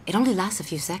 it only lasts a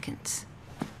few seconds.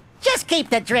 Just keep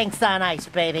the drinks on ice,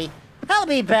 baby. I'll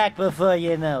be back before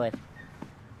you know it.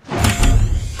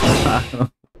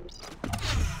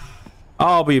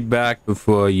 I'll be back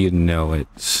before you know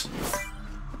it.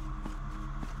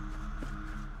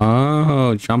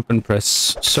 Oh, jump and press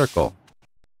circle.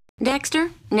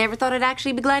 Daxter, never thought I'd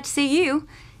actually be glad to see you.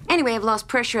 Anyway, I've lost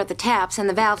pressure at the taps and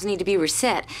the valves need to be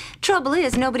reset. Trouble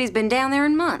is, nobody's been down there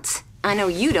in months. I know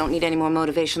you don't need any more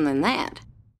motivation than that.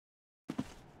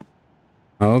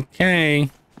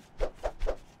 Okay.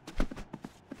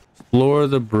 Explore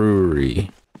the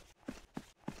brewery.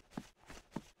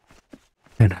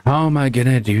 And how am I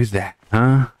gonna do that,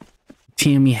 huh?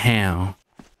 Tell me how.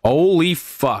 Holy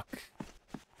fuck.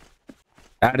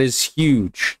 That is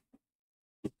huge.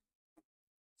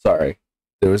 Sorry.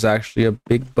 There was actually a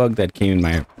big bug that came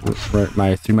in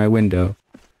through my window.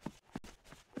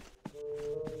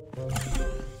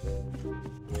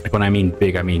 Like when I mean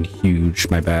big, I mean huge.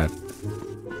 My bad.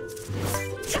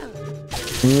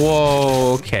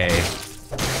 Whoa, okay.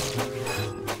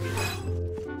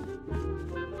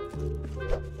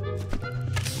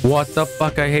 What the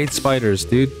fuck? I hate spiders,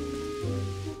 dude.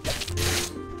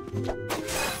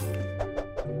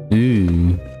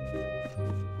 Ooh.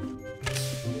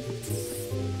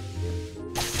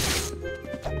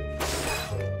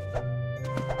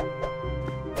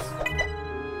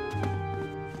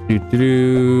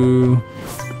 Doo-doo-doo.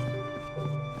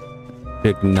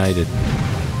 Ignited.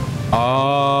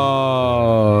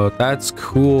 Oh, that's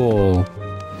cool.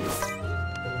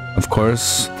 Of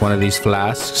course, one of these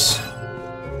flasks.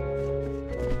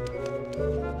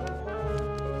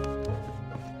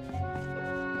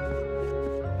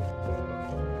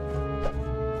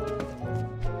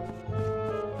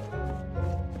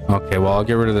 Okay, well, I'll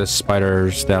get rid of the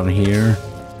spiders down here.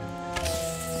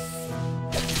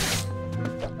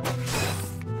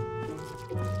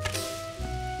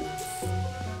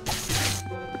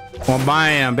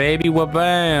 Wha-bam, baby,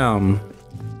 wha-bam.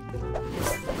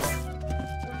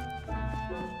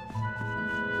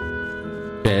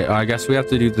 Okay, I guess we have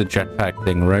to do the jetpack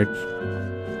thing, right?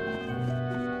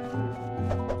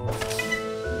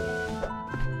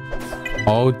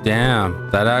 Oh, damn.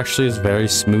 That actually is very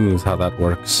smooth how that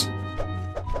works.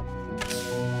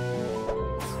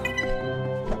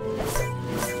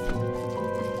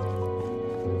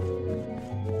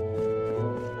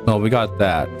 Oh, we got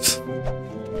that.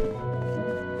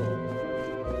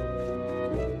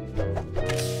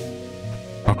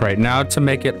 Okay, now to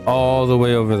make it all the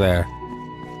way over there.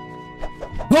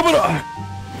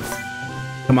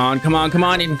 Come on, come on, come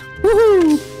on in.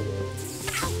 Woohoo!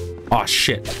 Oh,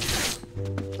 shit.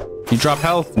 You drop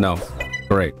health? No.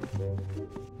 Great.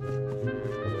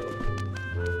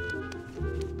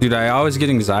 Dude, I always get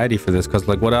anxiety for this because,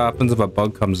 like, what happens if a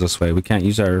bug comes this way? We can't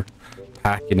use our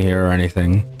pack in here or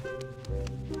anything.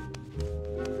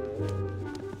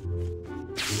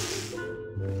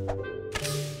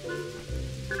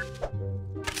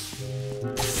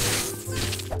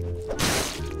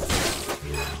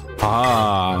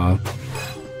 Ah.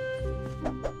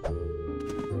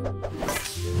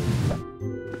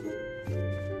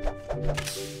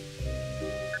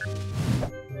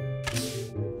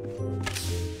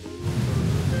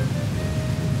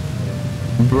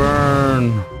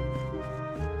 Burn.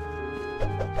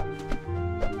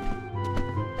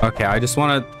 Okay, I just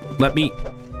want to let me.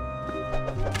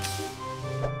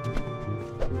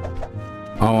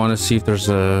 I want to see if there's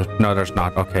a. No, there's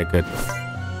not. Okay, good.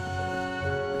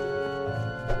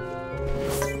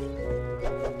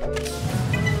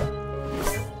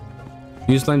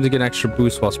 Use flame to get an extra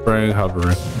boost while spraying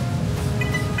hovering.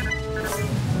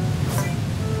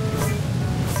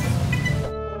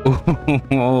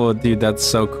 Oh, dude, that's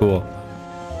so cool.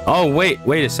 Oh, wait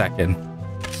a second.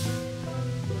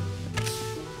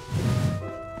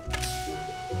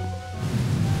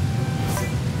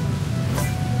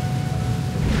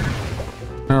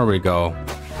 There we go.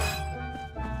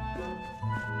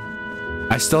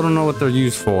 I still don't know what they're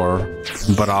used for,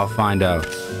 but I'll find out.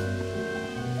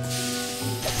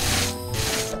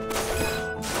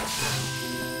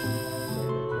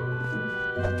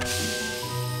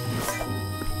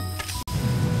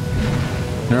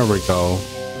 There we go.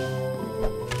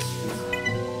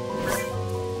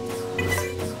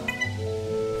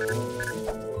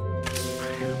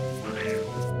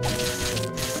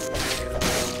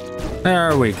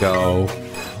 There we go.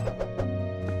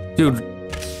 Dude,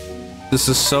 this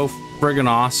is so friggin'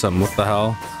 awesome. What the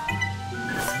hell?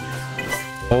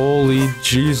 Holy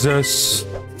Jesus.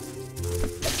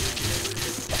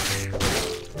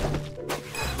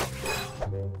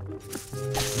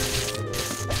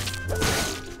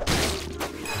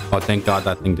 Oh, thank God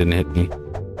that thing didn't hit me.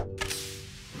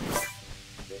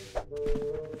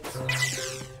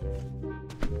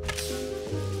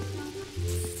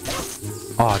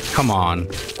 Oh, come on.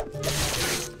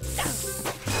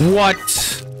 What?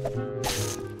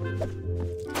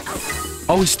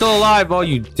 Oh, he's still alive. Oh,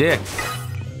 you dick.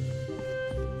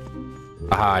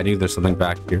 Ah, I knew there's something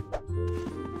back here.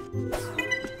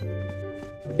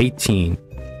 18.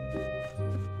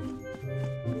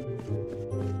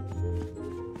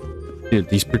 Dude,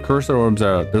 these precursor orbs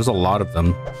are... There's a lot of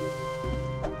them.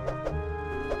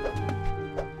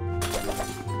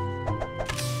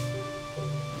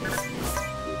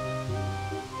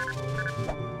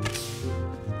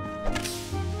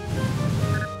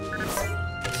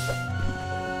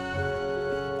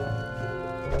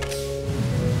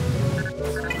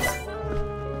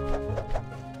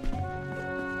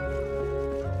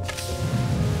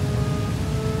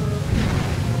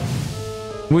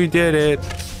 We did it.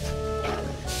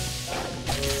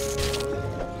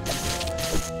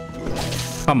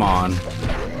 Come on.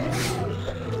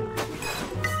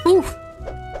 Oof.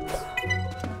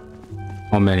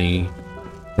 How many?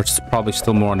 There's probably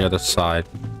still more on the other side.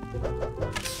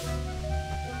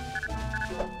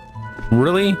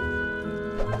 Really?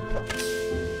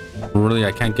 Really?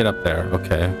 I can't get up there.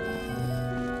 Okay.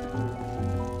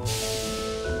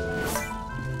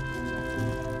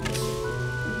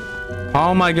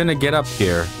 How am I gonna get up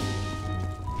here?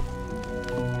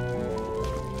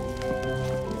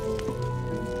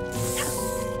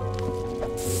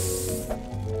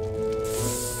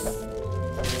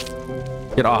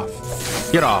 Get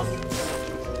off. Get off.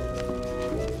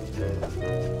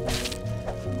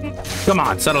 Come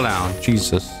on, settle down.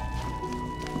 Jesus.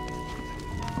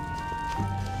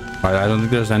 Alright, I don't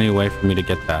think there's any way for me to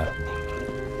get that.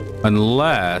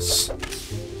 Unless...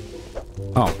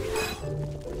 Oh.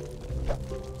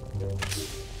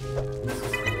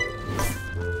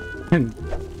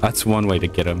 That's one way to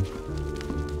get him.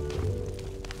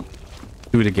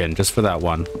 Do it again, just for that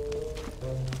one.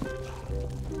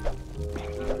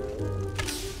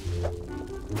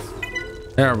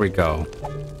 There we go.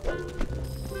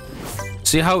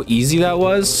 See how easy that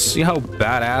was? See how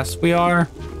badass we are?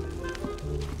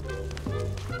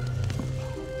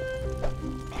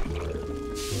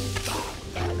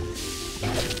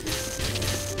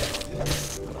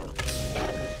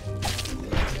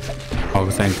 Oh,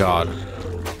 thank God.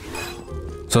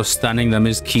 So stunning them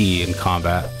is key in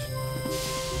combat.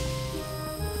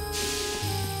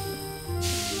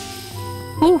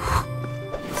 Whew.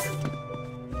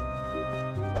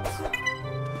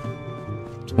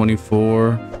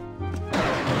 24.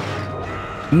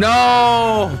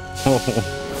 No!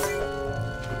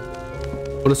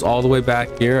 Put us all the way back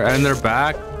here, and they're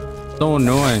back. So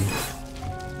annoying.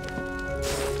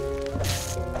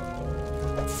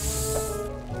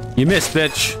 You missed,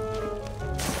 bitch.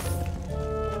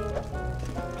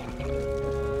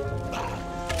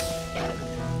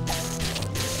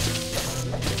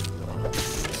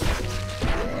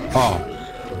 Oh.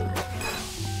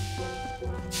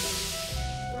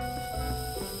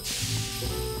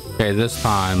 Okay, this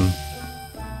time.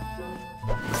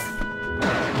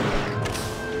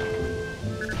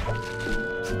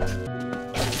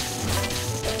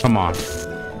 Come on.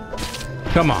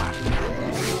 Come on.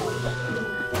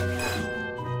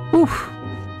 Oof.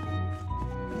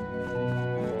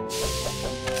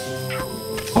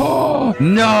 Oh,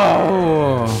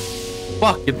 no.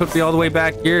 Fuck, it put me all the way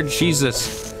back here.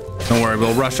 Jesus. Don't worry,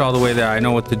 we'll rush all the way there. I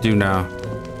know what to do now.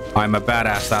 I'm a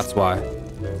badass, that's why.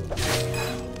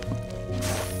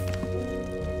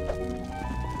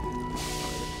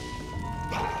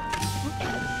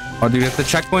 Oh, dude, if the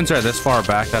checkpoints are this far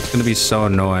back, that's gonna be so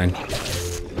annoying.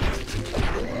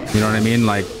 You know what I mean?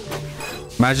 Like,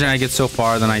 imagine I get so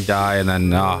far, then I die, and then,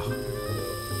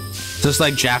 just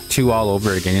like Jak 2 all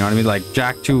over again, you know what I mean? Like,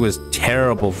 Jak 2 was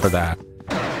terrible for that.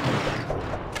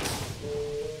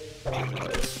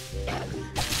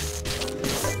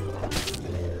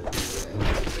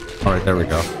 Alright, there we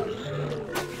go.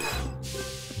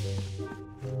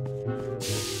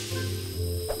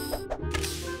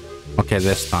 Okay,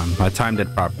 this time. I timed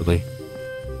it properly.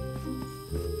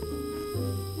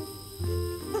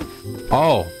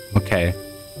 Oh, okay.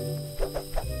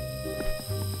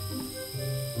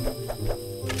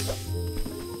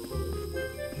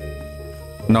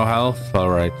 No health?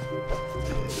 Alright.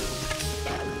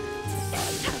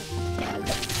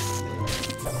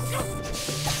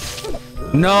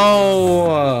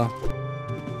 No!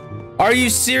 Are you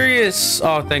serious?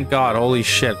 Oh, thank God. Holy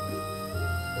shit.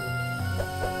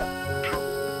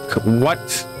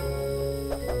 What?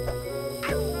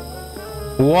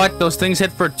 What? Those things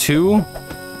hit for 2?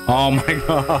 Oh my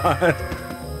God.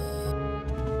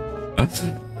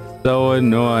 So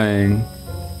annoying.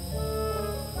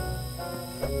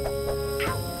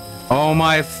 Oh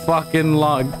my fucking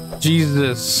log.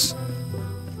 Jesus.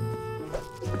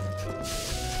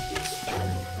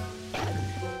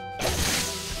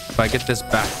 If I get this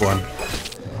back one.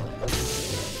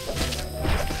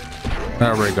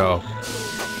 There we go.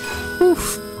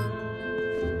 Oof.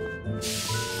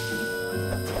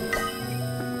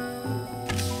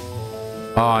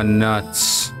 Oh,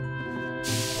 nuts.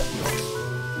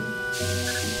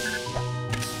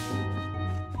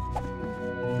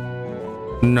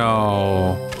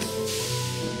 No.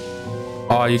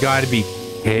 Oh, you gotta be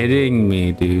kidding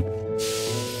me, dude.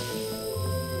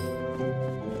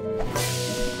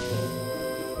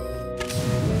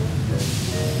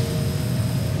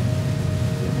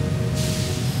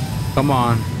 Come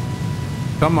on.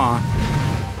 Come on.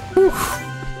 Whew.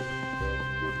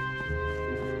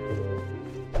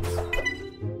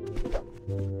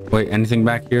 Wait, anything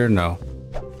back here? No.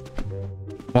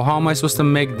 Well, how am I supposed to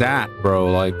make that,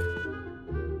 bro? Like...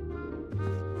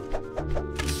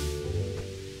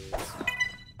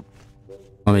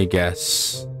 Let me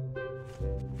guess.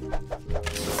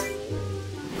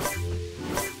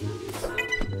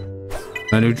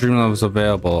 A new dream level is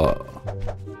available.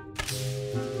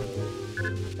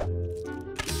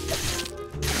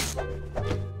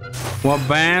 Well,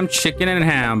 bam, chicken and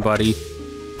ham, buddy.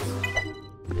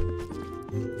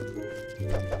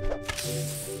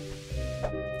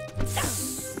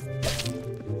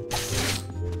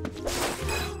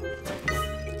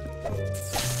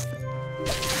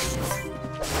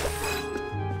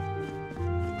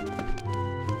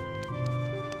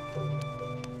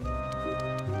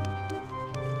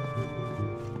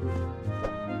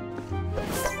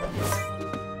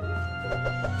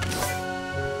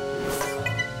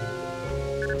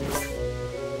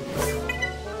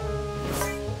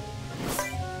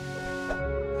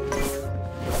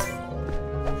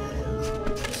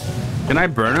 Can I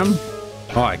burn him?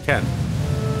 Oh, I can.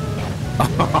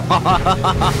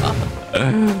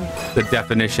 The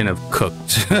definition of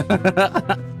cooked.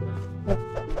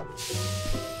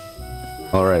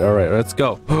 All right, let's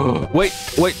go. Wait.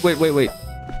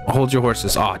 Hold your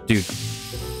horses. Oh, dude.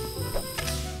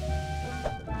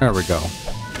 There we go.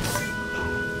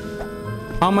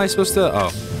 How am I supposed to?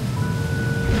 Oh.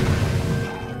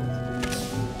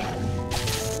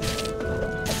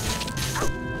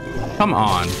 Come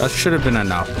on, that should have been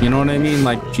enough. You know what I mean?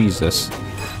 Like, Jesus.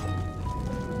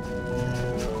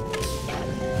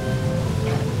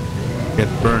 Get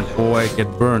burnt, boy. Get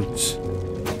burnt.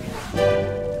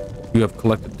 You have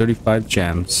collected 35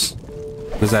 gems.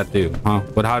 What does that do, huh?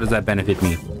 But how does that benefit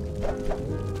me?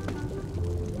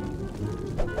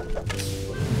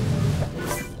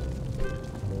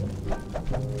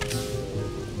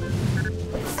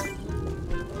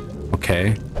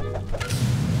 Okay.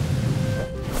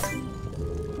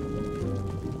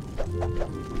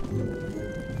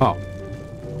 Oh.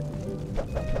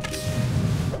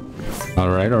 All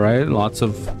right. Lots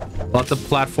of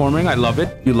platforming. I love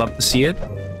it. You love to see it.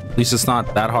 At least it's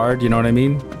not that hard, you know what I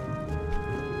mean?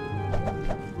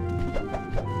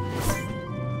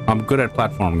 I'm good at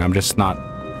platforming. I'm just not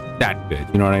that good.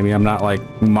 You know what I mean? I'm not like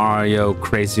Mario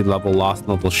crazy level, lost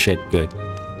level shit good.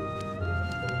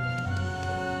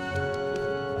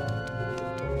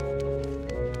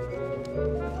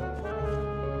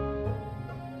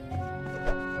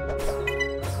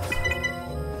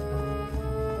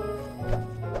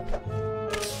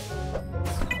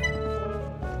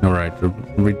 Alright, are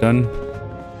we done?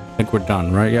 I think we're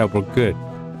done, right? Yeah, we're good.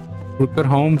 We're good,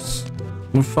 Holmes.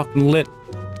 We're fucking lit.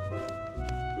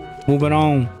 Moving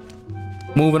on.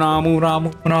 Moving on, moving on,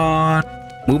 moving on.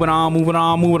 Moving on, moving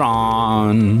on, moving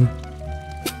on.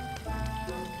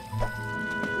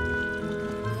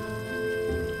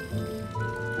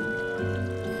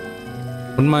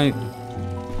 What am I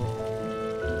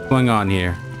going on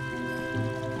here?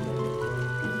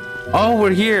 Oh,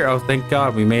 we're here. Oh, thank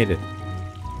God we made it.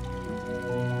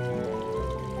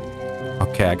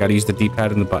 Okay, I gotta use the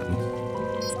D-pad and the buttons.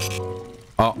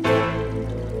 Oh.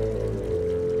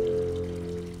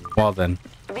 Well then.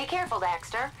 Be careful,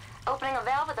 Daxter. Opening a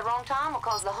valve at the wrong time will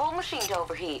cause the whole machine to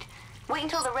overheat. Wait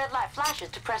until the red light flashes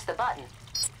to press the button.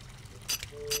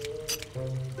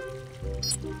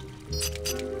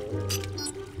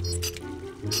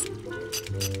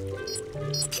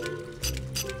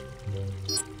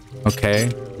 Okay.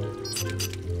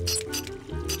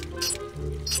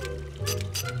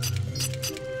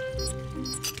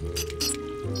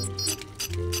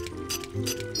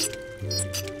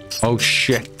 Oh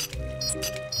shit.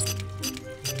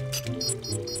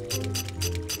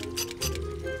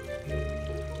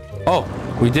 Oh,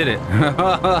 we did it.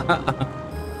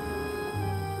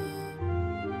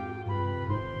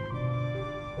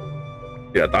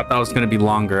 Yeah, I thought that was going to be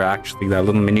longer, actually, that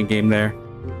little mini game there.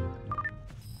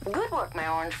 Good work, my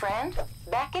orange friend.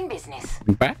 Back in business.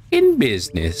 Back in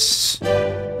business.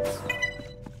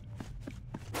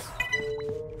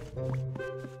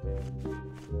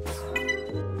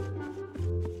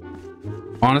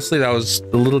 Honestly, that was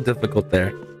a little difficult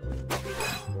there.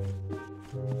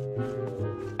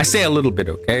 I say a little bit,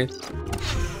 okay?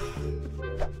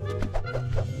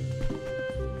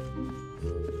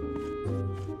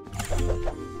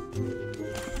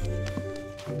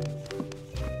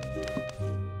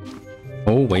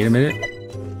 Oh, wait a minute.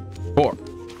 4.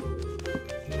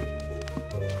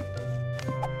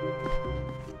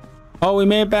 Oh, we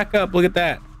made it back up. Look at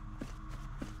that.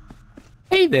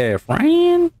 Hey there,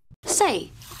 friend.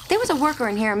 Say, there was a worker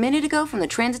in here a minute ago from the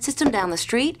transit system down the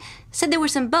street. Said there were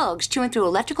some bugs chewing through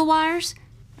electrical wires.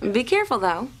 Be careful,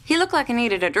 though. He looked like he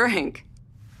needed a drink.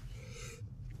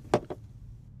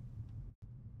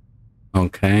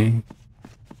 Okay.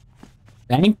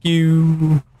 Thank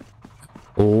you.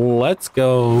 Let's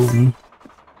go.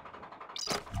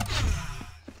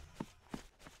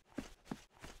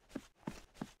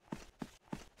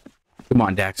 Come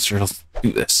on, Daxter. Let's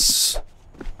do this.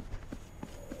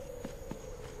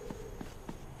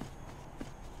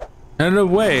 And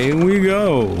away we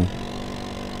go.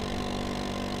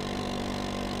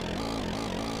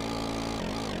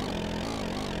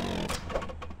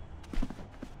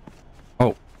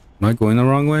 Oh, am I going the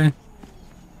wrong way?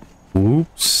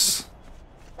 Oops.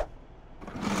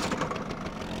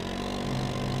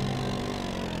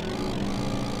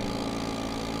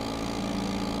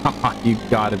 You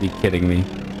gotta be kidding me.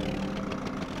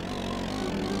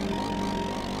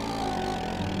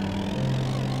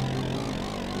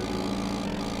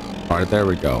 Alright, there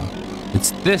we go.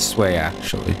 It's this way,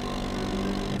 actually.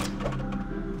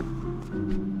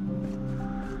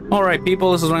 Alright,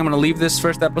 people, this is where I'm going to leave this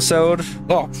first episode.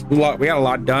 Oh, we got a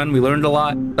lot done. We learned a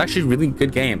lot. It's actually a really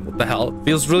good game. What the hell? It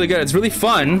feels really good. It's really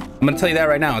fun. I'm going to tell you that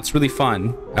right now. It's really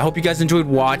fun. I hope you guys enjoyed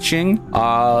watching.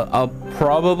 I'll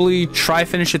probably try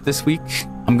finish it this week.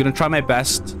 I'm going to try my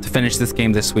best to finish this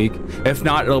game this week. If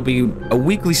not, it'll be a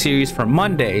weekly series for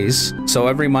Mondays. So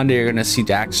every Monday, you're going to see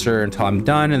Daxter until I'm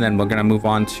done. And then we're going to move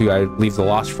on to, I believe, the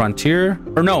Lost Frontier.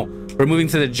 Or no, we're moving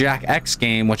to the Jak X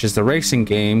game, which is the racing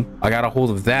game. I got a hold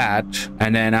of that.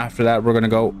 And then after that, we're going to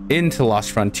go into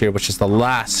Lost Frontier, which is the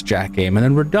last Jak game. And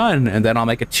then we're done. And then I'll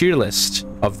make a tier list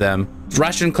of them.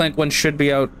 Ratchet and Clank one should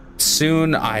be out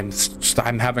soon. I'm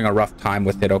having a rough time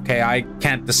with it. Okay, I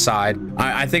can't decide.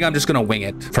 I think I'm just gonna wing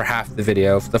it for half the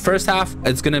video. For the first half,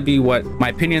 it's gonna be what my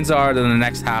opinions are. Then the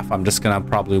next half, I'm just gonna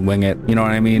probably wing it. You know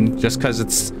what I mean? Just because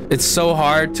it's so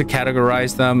hard to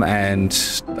categorize them, and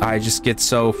I just get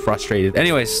so frustrated.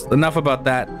 Anyways, enough about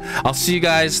that. I'll see you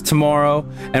guys tomorrow.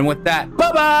 And with that,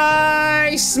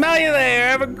 bye-bye. Smell you there.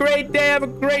 Have a great day. Have a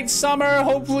great summer.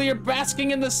 Hopefully you're basking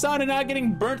in the sun and not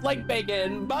getting burnt like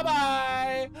bacon.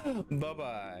 Bye-bye.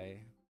 Bye-bye.